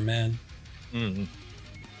dinner, man. Mm-hmm.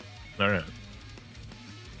 All right.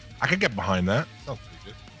 I could get behind that. Sounds pretty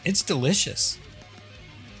good. It's delicious.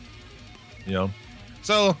 You know?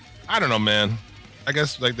 So, I don't know, man. I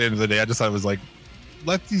guess, like, at the end of the day, I just thought it was like,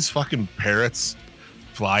 let these fucking parrots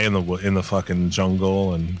fly in the fucking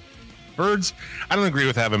jungle, and birds. I don't agree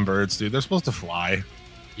with having birds, dude. They're supposed to fly.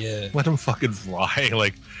 Yeah. Let them fucking fly.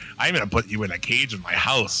 Like, I'm going to put you in a cage in my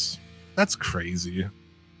house. That's crazy.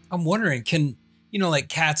 I'm wondering, like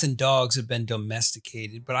cats and dogs have been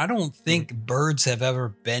domesticated, but I don't think birds have ever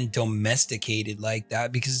been domesticated like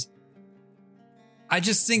that, because I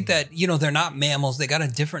just think that, they're not mammals. They got a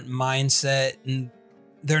different mindset, and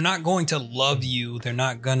they're not going to love you. They're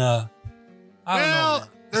not gonna, I don't know. Man.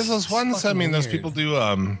 There's those ones, I mean, those people do,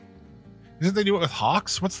 isn't they do it with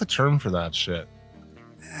hawks? What's the term for that shit?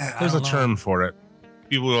 There's a term for it.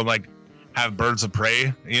 People will like have birds of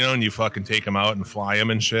prey, and you fucking take them out and fly them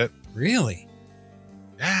and shit. Really?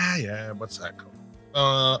 Yeah. What's that called?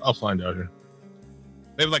 I'll find out here.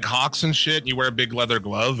 They have like hawks and shit. And you wear a big leather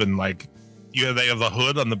glove, and like they have the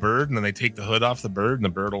hood on the bird, and then they take the hood off the bird, and the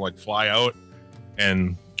bird will like fly out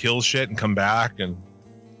and kill shit and come back. And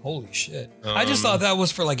holy shit! I just thought that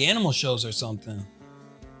was for like animal shows or something.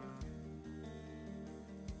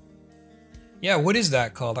 Yeah, what is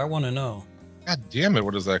that called? I want to know. God damn it,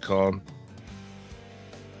 what is that called?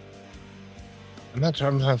 I'm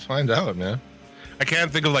trying to find out, man. I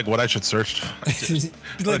can't think of like what I should search.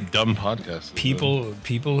 What a dumb podcast.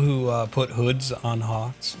 People who put hoods on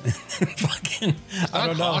hawks. Fucking, I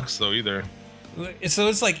don't know. Hawks though either. So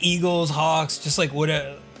it's like eagles, hawks, just like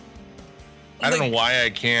whatever. I don't know why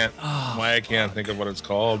I can't. Think of what it's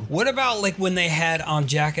called. What about like when they had on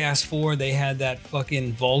Jackass 4, they had that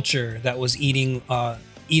fucking vulture that was eating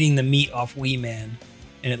the meat off Wee Man,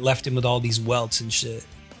 and it left him with all these welts and shit.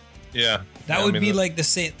 Yeah, that would be like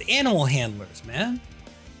the animal handlers, man.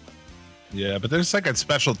 Yeah, but there's like a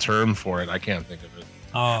special term for it. I can't think of it.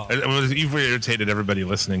 Oh, it was even irritated everybody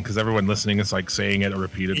listening, because everyone listening is like saying it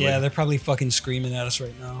repeatedly. Yeah, they're probably fucking screaming at us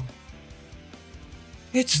right now.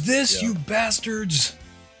 It's this, you bastards.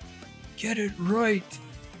 Get it right.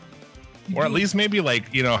 Or at least maybe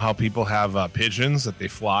like, how people have pigeons that they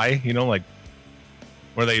fly, like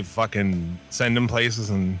where they fucking send them places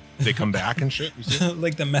and they come back and shit. You see?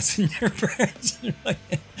 Like the messenger birds. Like,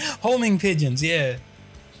 homing pigeons, yeah.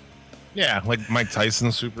 Yeah, like Mike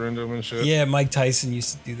Tyson's super into him and shit. Yeah, Mike Tyson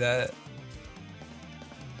used to do that.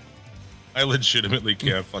 I legitimately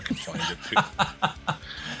can't fucking find it, dude.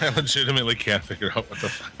 I legitimately can't figure out what the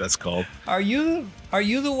fuck that's called. Are you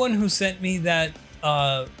the one who sent me that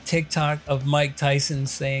TikTok of Mike Tyson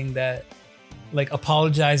saying that, like,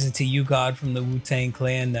 apologizing to you, God, from the Wu-Tang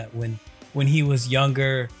Clan, that when he was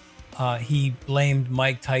younger, he blamed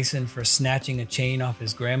Mike Tyson for snatching a chain off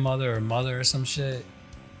his grandmother or mother or some shit?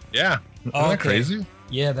 Yeah. Isn't that crazy?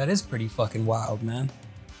 Yeah, that is pretty fucking wild, man.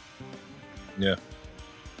 Yeah.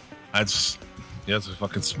 It's a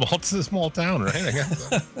fucking small town, right? I guess.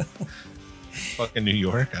 So. Fucking New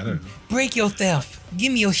York. I don't know. Break yourself.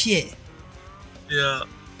 Give me your shit. Yeah.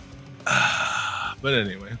 But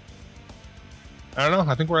anyway. I don't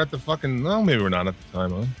know. I think we're at the fucking... No, maybe we're not at the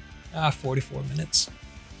time, huh? 44 minutes.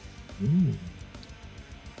 Ooh.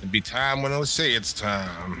 It'd be time when I say it's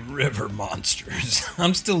time. River monsters.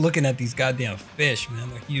 I'm still looking at these goddamn fish, man.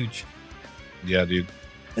 They're huge. Yeah, dude.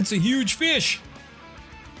 It's a huge fish.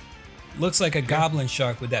 Looks like a goblin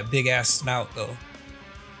shark with that big ass snout, though.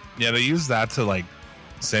 Yeah, they use that to, like,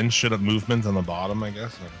 send shit of movement on the bottom, I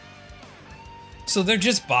guess. So they're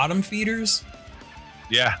just bottom feeders?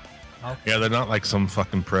 Yeah. Okay. Yeah, they're not like some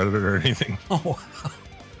fucking predator or anything. Oh, wow.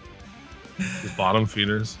 Just bottom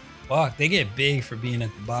feeders. Fuck, they get big for being at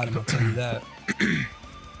the bottom, I'll tell you that.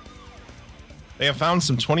 They have found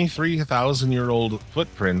some 23,000-year-old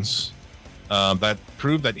footprints that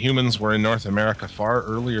prove that humans were in North America far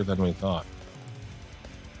earlier than we thought.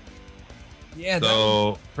 Yeah.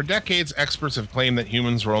 So, for decades, experts have claimed that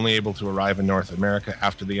humans were only able to arrive in North America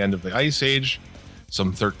after the end of the Ice Age,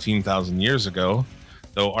 some 13,000 years ago,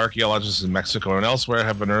 though archaeologists in Mexico and elsewhere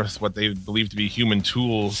have unearthed what they believe to be human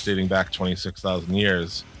tools dating back 26,000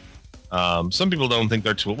 years. Some people don't think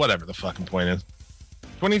they're tools. Whatever the fucking point is.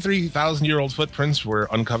 23,000-year-old footprints were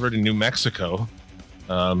uncovered in New Mexico.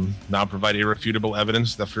 Now provide irrefutable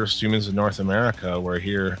evidence the first humans in North America were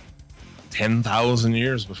here 10,000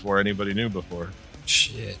 years before anybody knew before.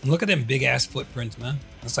 Shit. Look at them big ass footprints, man.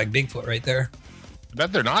 That's like Bigfoot right there. I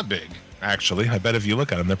bet they're not big, actually. I bet if you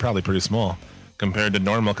look at them, they're probably pretty small compared to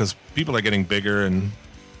normal because people are getting bigger, and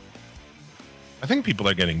I think people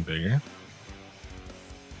are getting bigger.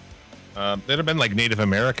 They'd have been like Native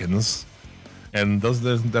Americans, and those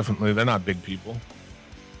they're not big people.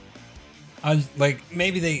 Like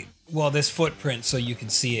maybe this footprint, so you can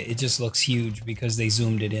see it. It just looks huge because they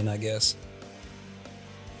zoomed it in, I guess.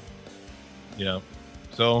 Yeah.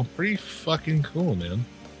 So pretty fucking cool, man.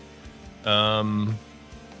 I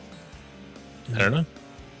don't know.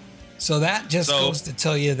 So that just goes to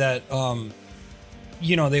tell you that,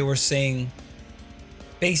 they were saying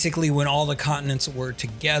basically when all the continents were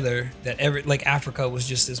together, that Africa was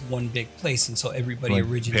just this one big place, and so everybody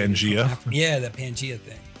like originated Pangea. from Africa. Yeah, the Pangea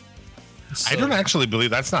thing. So, I don't actually believe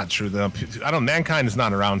that's not true, though. Mankind is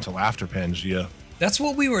not around till after Pangea. That's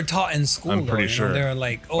what we were taught in school. I'm pretty sure. They were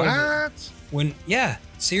like,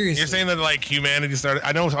 seriously. You're saying that like humanity started.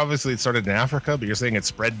 I know obviously it started in Africa, but you're saying it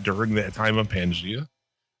spread during the time of Pangea.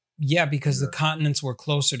 Yeah, because the continents were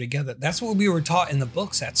closer together. That's what we were taught in the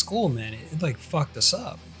books at school, man. It like fucked us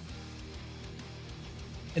up.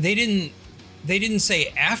 They didn't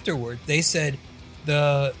say afterward. They said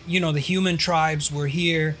the human tribes were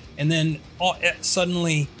here, and then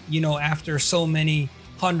suddenly, after so many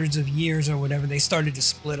hundreds of years or whatever, they started to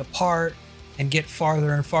split apart and get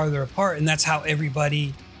farther and farther apart, and that's how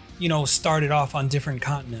everybody, started off on different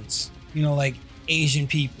continents. Like Asian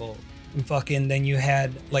people, and fucking then you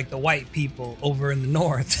had like the white people over in the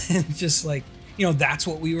north, and just like that's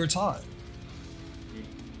what we were taught.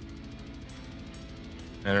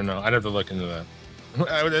 I don't know. I'd have to look into that.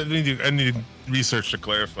 I need research to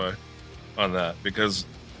clarify on that, because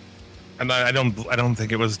I don't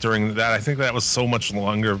think it was during that. I think that was so much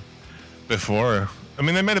longer before. I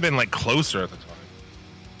mean, they might have been like closer at the time.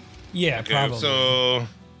 Yeah, okay, probably. So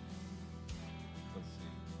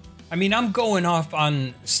I mean, I'm going off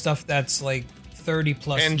on stuff that's like 30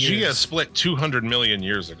 plus Pangea years. split 200 million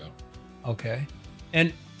years ago. Okay.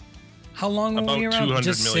 And how long were About we around? 200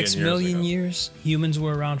 Just million 6 years million ago. years? Humans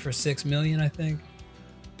were around for 6 million, I think.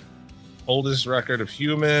 Oldest record of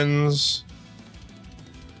humans.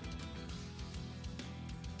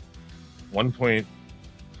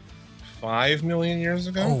 1.5 million years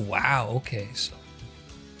ago. Oh, wow. Okay. So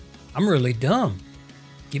I'm really dumb.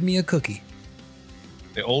 Give me a cookie.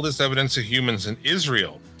 The oldest evidence of humans in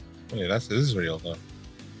Israel. Wait, that's Israel, though.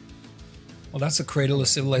 Well, that's the cradle of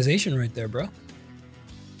civilization right there, bro.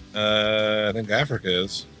 I think Africa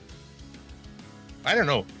is. I don't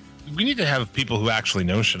know. We need to have people who actually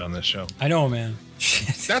know shit on this show. I know, man.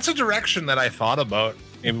 Shit. That's a direction that I thought about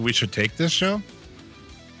Maybe we should take this show.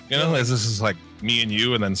 You know, as this is like me and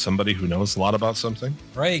you, and then somebody who knows a lot about something.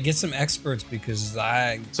 Right, get some experts because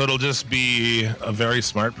So it'll just be a very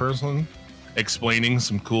smart person explaining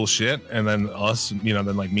some cool shit, and then us, you know,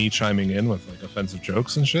 then like me chiming in with like offensive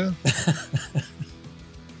jokes and shit.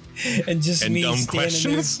 And just and me dumb standing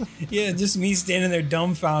questions. there. Yeah, just me standing there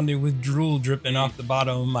dumbfounded with drool dripping off the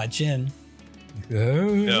bottom of my chin.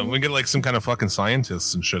 Yeah, we get like some kind of fucking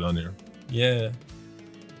scientists and shit on here. Yeah.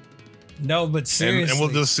 No, but seriously. And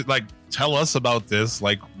we'll just like tell us about this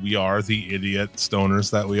like we are the idiot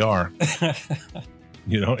stoners that we are.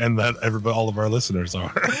 You know, and that all of our listeners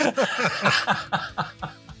are.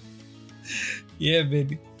 Yeah,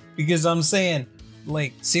 baby. Because I'm saying,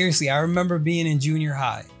 like, seriously, I remember being in junior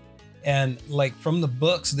high and like from the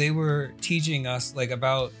books, they were teaching us like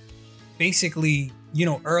about basically, you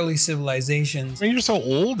know, early civilizations. I mean, you're so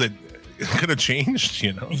old, it could have changed,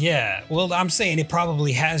 you know? Yeah. Well, I'm saying it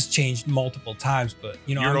probably has changed multiple times, but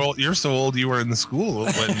you know, you're so old you were in the school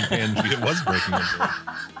when Pangea was breaking into it.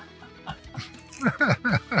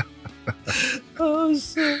 Oh,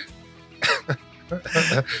 shit.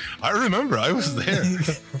 I remember I was there.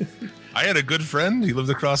 I had a good friend. He lived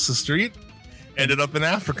across the street. Ended up in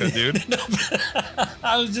Africa, dude.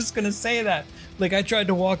 I was just gonna say that. Like, I tried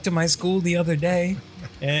to walk to my school the other day,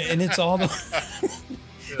 and it's all the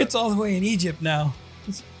it's all the way in Egypt now.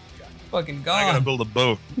 It's fucking gone. I gotta build a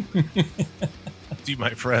boat. See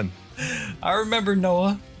my friend. I remember,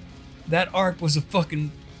 Noah. That ark was a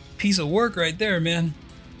fucking piece of work right there, man.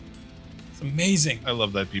 It's amazing. I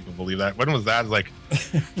love that people believe that. When was that? Like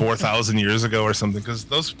 4,000 years ago or something? Because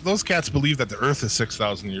those cats believe that the Earth is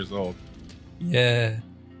 6,000 years old. Yeah.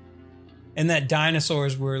 And that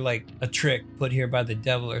dinosaurs were like a trick put here by the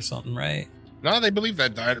devil or something, right? No, they believe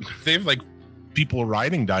that they have like people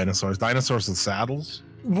riding dinosaurs with saddles.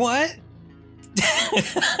 What?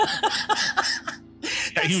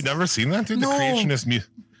 Yeah, you've never seen that, dude? No, the Creationist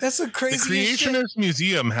that's a crazy. The Creationist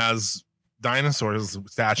Museum has dinosaurs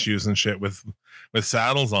statues and shit with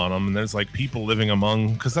saddles on them, and there's like people living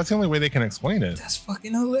among, because that's the only way they can explain it. That's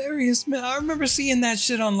fucking hilarious, man. I remember seeing that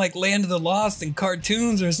shit on like Land of the Lost and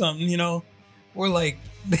cartoons or something, you know, or like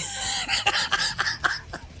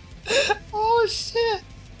oh shit,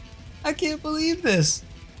 I can't believe this.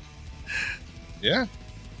 Yeah,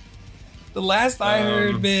 the last I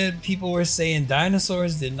heard, man, people were saying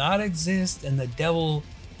dinosaurs did not exist, and the devil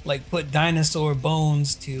like put dinosaur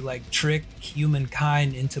bones to like trick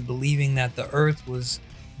humankind into believing that the earth was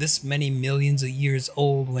this many millions of years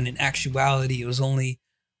old, when in actuality it was only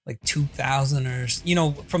like 2,000 or, you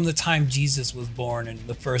know, from the time Jesus was born and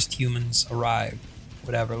the first humans arrived,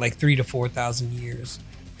 whatever, like 3,000 to 4,000 years.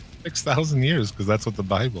 6,000 years, because that's what the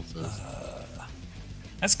Bible says.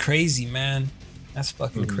 That's crazy, man. That's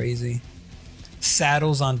fucking crazy.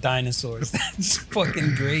 Saddles on dinosaurs. That's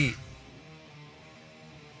fucking great.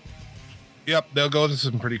 Yep, they'll go to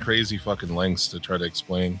some pretty crazy fucking lengths to try to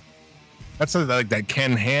explain. That's like that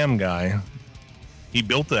Ken Ham guy. He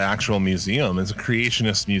built the actual museum. It's a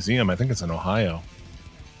creationist museum. I think it's in Ohio.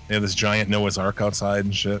 They have this giant Noah's Ark outside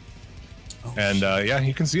and shit. Oh, and yeah,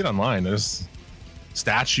 you can see it online. There's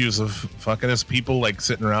statues of fucking us people like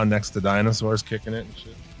sitting around next to dinosaurs kicking it and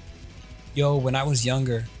shit. Yo, when I was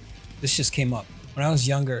younger, this just came up. When I was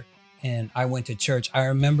younger and I went to church, I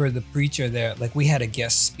remember the preacher there, like we had a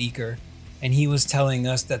guest speaker, and he was telling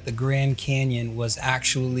us that the Grand Canyon was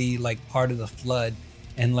actually like part of the flood,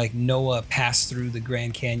 and like Noah passed through the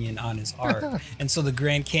Grand Canyon on his ark. And so the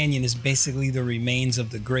Grand Canyon is basically the remains of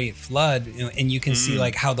the Great Flood, you know, and you can see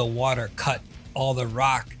like how the water cut all the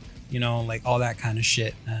rock, you know, like all that kind of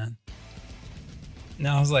shit, man. And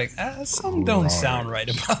I was like, something don't sound right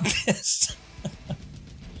about this.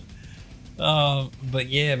 But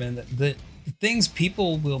yeah, man, the things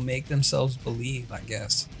people will make themselves believe, I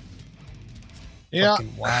guess. Yeah.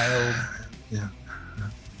 Fucking wild. Yeah.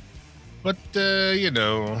 But, you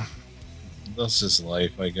know, that's just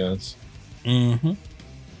life, I guess. Mm-hmm.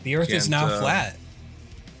 The earth is now flat.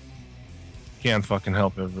 Can't fucking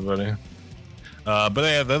help everybody. But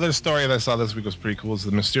yeah, the other story that I saw this week was pretty cool. Is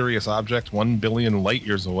the mysterious object 1 billion light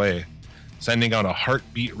years away, sending out a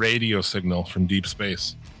heartbeat radio signal from deep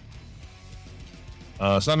space.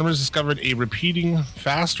 Astronomers discovered a repeating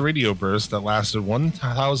fast radio burst that lasted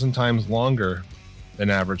 1,000 times longer than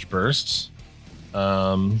average bursts.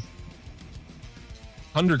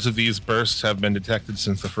 Hundreds of these bursts have been detected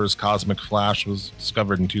since the first cosmic flash was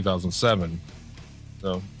discovered in 2007.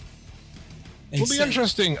 So it'll be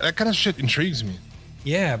interesting. That kind of shit intrigues me.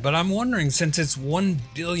 Yeah, but I'm wondering, since it's 1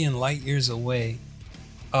 billion light years away,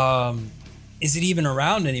 is it even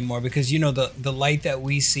around anymore? Because, you know, the light that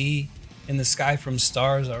we see in the sky from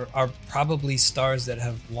stars are probably stars that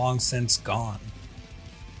have long since gone,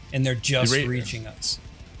 and they're just reaching us.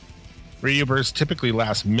 Radio bursts typically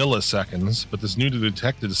last milliseconds, but this newly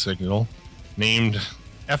detected signal, named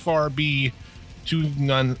FRB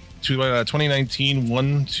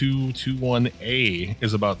 2019-1221A,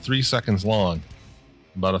 is about 3 seconds long,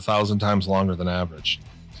 about 1,000 times longer than average.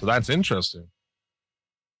 So that's interesting.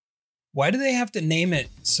 Why do they have to name it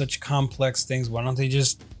such complex things? Why don't they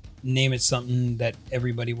just name it something that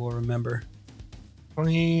everybody will remember?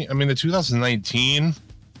 The 2019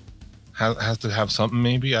 has to have something,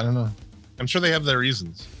 maybe. I don't know. I'm sure they have their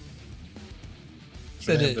reasons.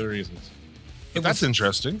 But that's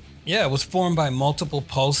interesting. Yeah, it was formed by multiple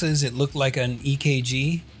pulses. It looked like an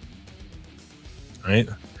EKG. Right.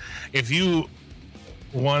 If you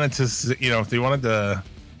wanted to, if they wanted to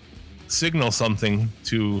signal something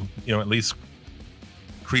to, at least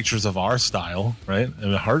creatures of our style, right?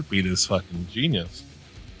 And a heartbeat is fucking genius.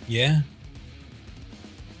 Yeah.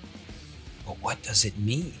 But what does it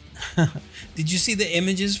mean? Did you see the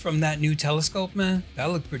images from that new telescope, man?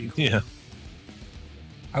 That looked pretty cool. Yeah.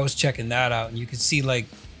 I was checking that out, and you could see like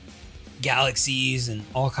galaxies and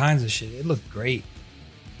all kinds of shit. It looked great.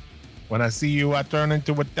 When I see you, I turn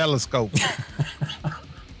into a telescope. Shit.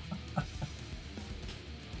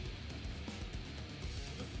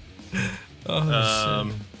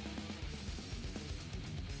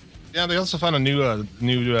 Yeah, they also found a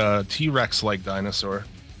new T-Rex like dinosaur.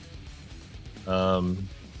 Hold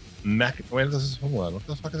on, what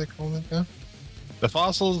the fuck are they calling it now? The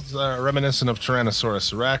fossils are reminiscent of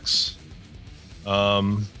Tyrannosaurus Rex.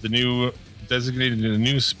 Designated a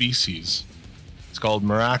new species. It's called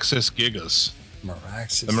Meraxis gigas.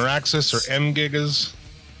 Meraxis. The Meraxis, or M. gigas,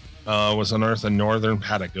 was unearthed in northern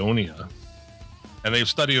Patagonia. And they've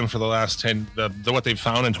studied them for the last 10... what they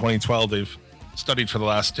found in 2012, they've studied for the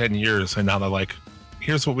last 10 years. And now they're like,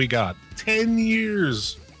 here's what we got. 10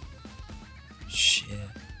 years! Shit.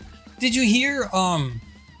 Did you hear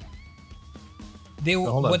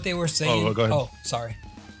what they were saying? Oh, go ahead. Oh, sorry.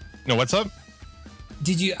 No, what's up?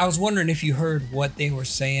 I was wondering if you heard what they were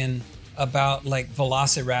saying about like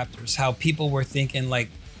velociraptors, how people were thinking like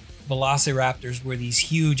velociraptors were these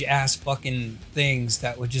huge ass fucking things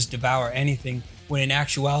that would just devour anything, when in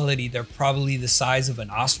actuality they're probably the size of an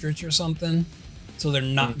ostrich or something. So they're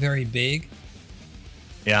not very big.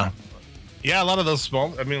 Yeah. Yeah, a lot of those a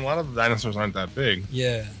lot of the dinosaurs aren't that big.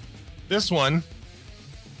 Yeah. This one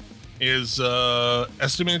is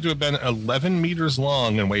estimated to have been 11 meters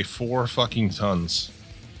long and weigh 4 fucking tons.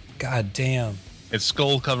 God damn. Its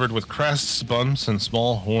skull covered with crests, bumps, and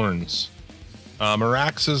small horns.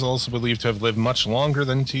 Meraxis is also believed to have lived much longer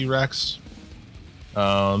than T-Rex.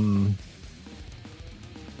 The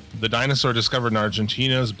dinosaur discovered in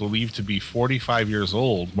Argentina is believed to be 45 years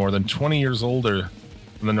old, more than 20 years older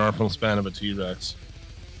than the normal span of a T-Rex.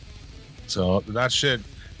 So that shit...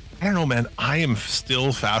 I don't know, man. I am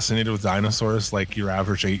still fascinated with dinosaurs like your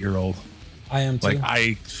average 8-year-old. I am too.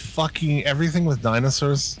 Like, everything with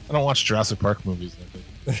dinosaurs. I don't watch Jurassic Park movies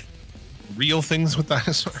like real things with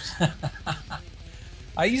dinosaurs.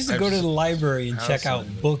 I used to go to the library and check out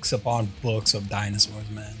books upon books of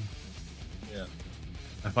dinosaurs, man. Yeah.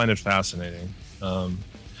 I find it fascinating. And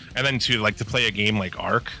then to play a game like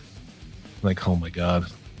Ark. Like, oh my God.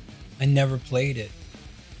 I never played it.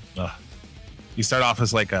 You start off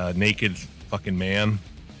as like a naked fucking man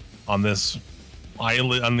on this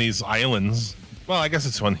island, on these islands. Well, I guess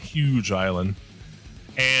it's one huge island,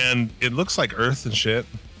 and it looks like Earth and shit.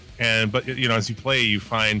 But as you play, you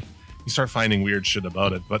start finding weird shit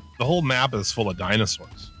about it. But the whole map is full of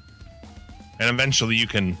dinosaurs, and eventually you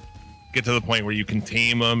can get to the point where you can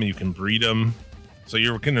tame them, you can breed them. So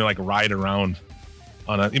you're gonna ride around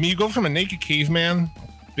on you go from a naked caveman,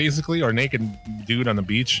 basically, or naked dude on the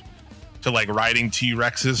beach, to riding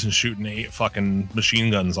T-Rexes and shooting 8 fucking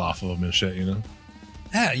machine guns off of them and shit,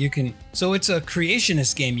 Yeah, you can. So it's a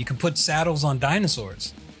creationist game. You can put saddles on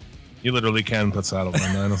dinosaurs. You literally can put saddles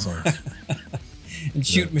on dinosaurs and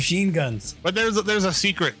shoot machine guns. But there's a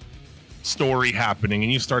secret story happening,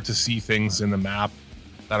 and you start to see things in the map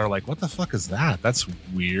that are like, what the fuck is that? That's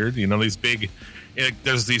weird.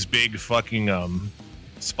 There's these big fucking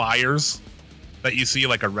spires that you see,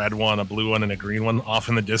 like a red one, a blue one, and a green one off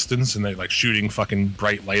in the distance, and they're shooting fucking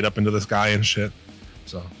bright light up into the sky and shit.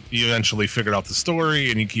 So you eventually figure out the story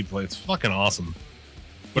and you keep playing. It's fucking awesome.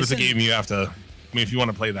 But it's a game you have to... if you want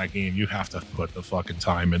to play that game, you have to put the fucking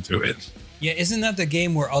time into it. Yeah, isn't that the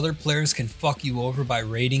game where other players can fuck you over by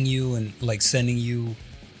raiding you and sending you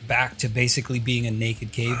back to basically being a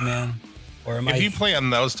naked caveman? Or you play on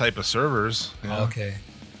those type of servers... Yeah. Okay.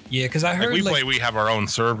 Yeah, because I heard we have our own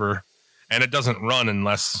server. and it doesn't run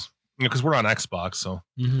unless, because we're on Xbox, so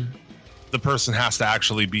the person has to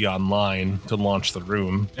actually be online to launch the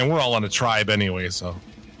room, and we're all on a tribe anyway, so.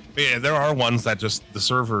 But yeah, there are ones that just, the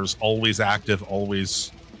server's always active,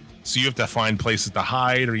 always, so you have to find places to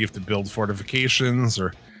hide, or you have to build fortifications,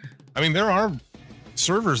 or, I mean, there are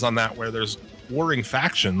servers on that where there's warring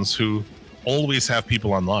factions who always have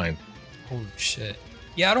people online. Holy shit.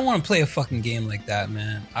 Yeah, I don't want to play a fucking game like that,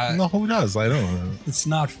 man. No, who does? I don't. It's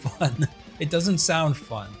not fun. It doesn't sound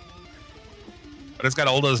fun. But it's got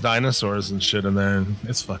all those dinosaurs and shit in there, and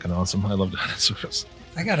it's fucking awesome. I love dinosaurs.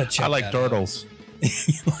 I gotta check. I like turtles.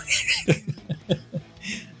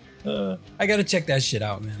 I gotta check that shit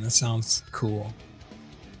out, man. That sounds cool.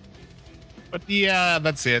 But yeah,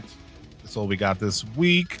 that's it. That's all we got this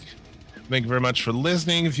week. Thank you very much for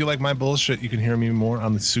listening. If you like my bullshit, you can hear me more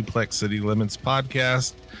on the Suplex City Limits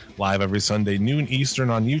podcast, live every Sunday, noon Eastern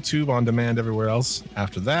on YouTube, on demand everywhere else.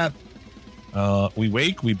 After that, we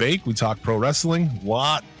wake, we bake, we talk pro wrestling.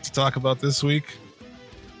 Lot to talk about this week.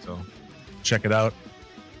 So check it out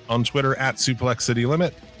on Twitter at Suplex City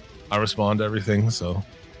Limit. I respond to everything, so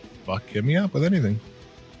fuck, hit me up with anything.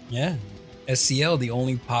 Yeah. SCL, the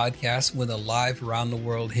only podcast with a live around the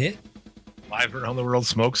world hit. Live around the world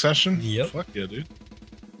smoke session? Yep. Fuck yeah, dude.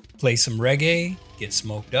 Play some reggae, get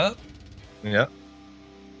smoked up. Yeah.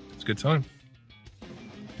 It's a good time.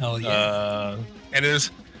 Hell yeah. And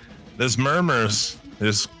there's murmurs.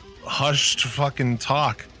 There's hushed fucking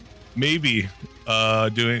talk. Maybe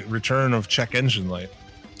doing return of check engine light.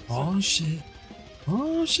 Oh shit.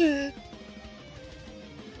 Oh shit.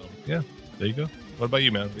 So, yeah, there you go. What about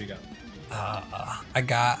you, man? What do you got?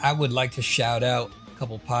 I would like to shout out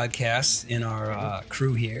couple podcasts in our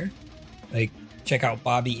crew here. Like, check out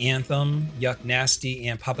Bobby Anthem, Yuck Nasty,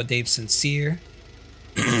 and Papa Dave Sincere.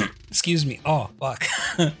 Excuse me. Oh, fuck.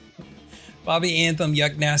 Bobby Anthem,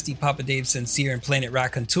 Yuck Nasty, Papa Dave Sincere, and Planet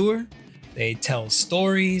Raconteur. They tell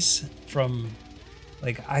stories from,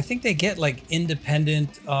 like, I think they get, like,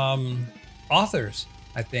 independent authors,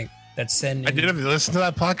 I think, that send in. I did listen to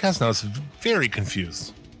that podcast, and I was very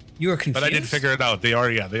confused. You were confused? But I did figure it out. They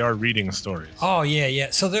are reading stories. Oh,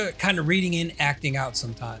 yeah. So they're kind of reading and acting out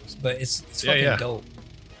sometimes, but it's fucking dope.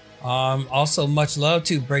 Also, much love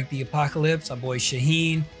to Break the Apocalypse, our boy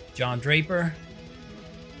Shaheen, John Draper.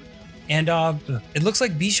 And it looks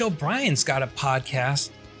like Bish O'Brien's got a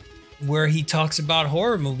podcast where he talks about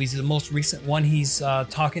horror movies. The most recent one, he's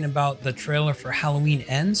talking about the trailer for Halloween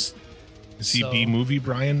Ends. Is he B-Movie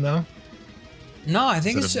Brian now? No, I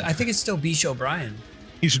think it's still Bish O'Brien.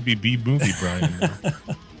 He should be B-Movie Brian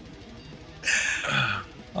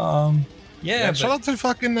now. Yeah. Shout out to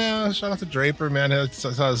Draper, man.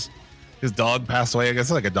 His dog passed away. I guess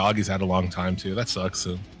it's like a dog he's had a long time too. That sucks.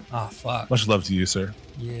 So. Oh fuck. Much love to you, sir.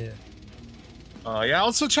 Yeah. Yeah.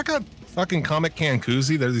 Also check out fucking Comic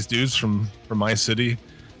Cancuzi. They're these dudes from my city.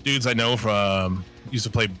 Dudes I know from used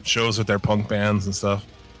to play shows with their punk bands and stuff.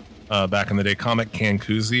 Back in the day, Comic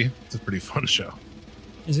Cancuzi. It's a pretty fun show.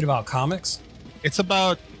 Is it about comics?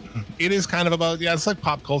 It is kind of about, it's like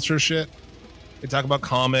pop culture shit. They talk about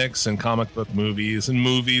comics and comic book movies and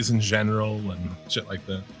movies in general and shit like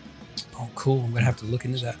that. Oh, cool. I'm going to have to look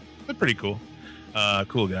into that. They're pretty cool.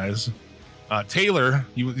 Cool guys. Taylor,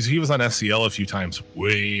 he was on SCL a few times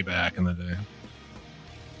way back in the day.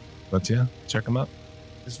 But yeah, check him out.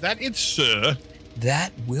 Is that it, sir?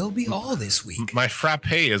 That will be all this week. My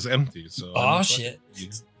frappe is empty, so. Oh, shit.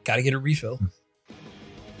 Got to get a refill.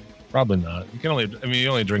 Probably not. You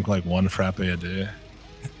only drink like one frappe a day.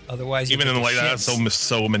 Otherwise, even in like that,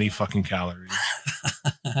 so many fucking calories.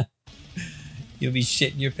 You'll be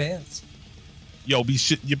shitting your pants. You'll be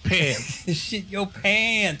shitting your pants. Shit your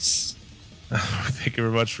pants. Thank you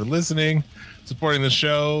very much for listening, supporting the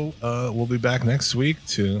show. We'll be back next week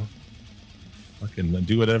to fucking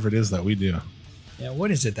do whatever it is that we do. Yeah, what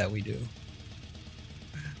is it that we do?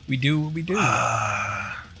 We do what we do.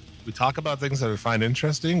 We talk about things that we find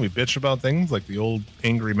interesting. We bitch about things like the old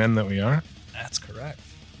angry men that we are. That's correct.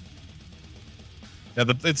 Yeah,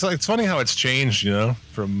 it's funny how it's changed,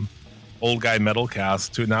 from old guy metal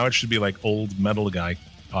cast to now it should be like old metal guy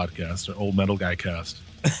podcast or old metal guy cast.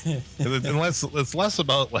 Unless it's less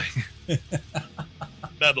about like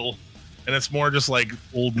metal, and it's more just like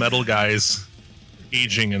old metal guys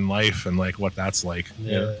aging in life and like what that's like.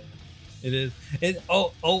 Yeah. It is.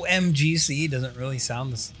 OMGC doesn't really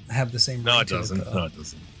have the same. No, it doesn't. No, it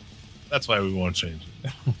doesn't. That's why we won't change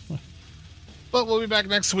it. But we'll be back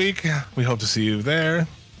next week. We hope to see you there,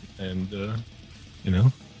 and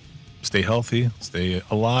stay healthy, stay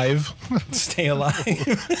alive. Stay alive.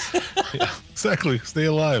 Yeah, exactly. Stay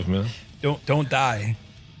alive, man. Don't die.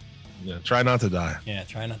 Yeah, try not to die. Yeah,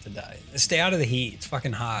 try not to die. Stay out of the heat. It's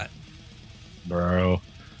fucking hot. Bro.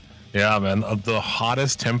 Yeah, man. The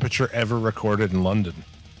hottest temperature ever recorded in London.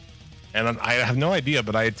 And I have no idea,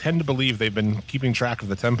 but I tend to believe they've been keeping track of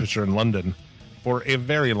the temperature in London for a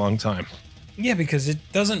very long time. Yeah, because it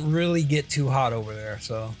doesn't really get too hot over there,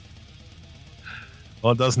 so.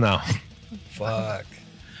 Well, it does now. Fuck.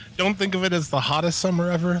 Don't think of it as the hottest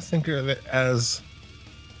summer ever. Think of it as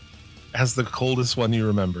the coldest one you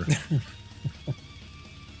remember.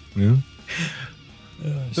 Yeah.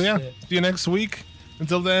 Oh, So yeah, shit. see you next week.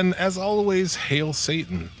 Until then, as always, hail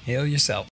Satan. Hail yourself.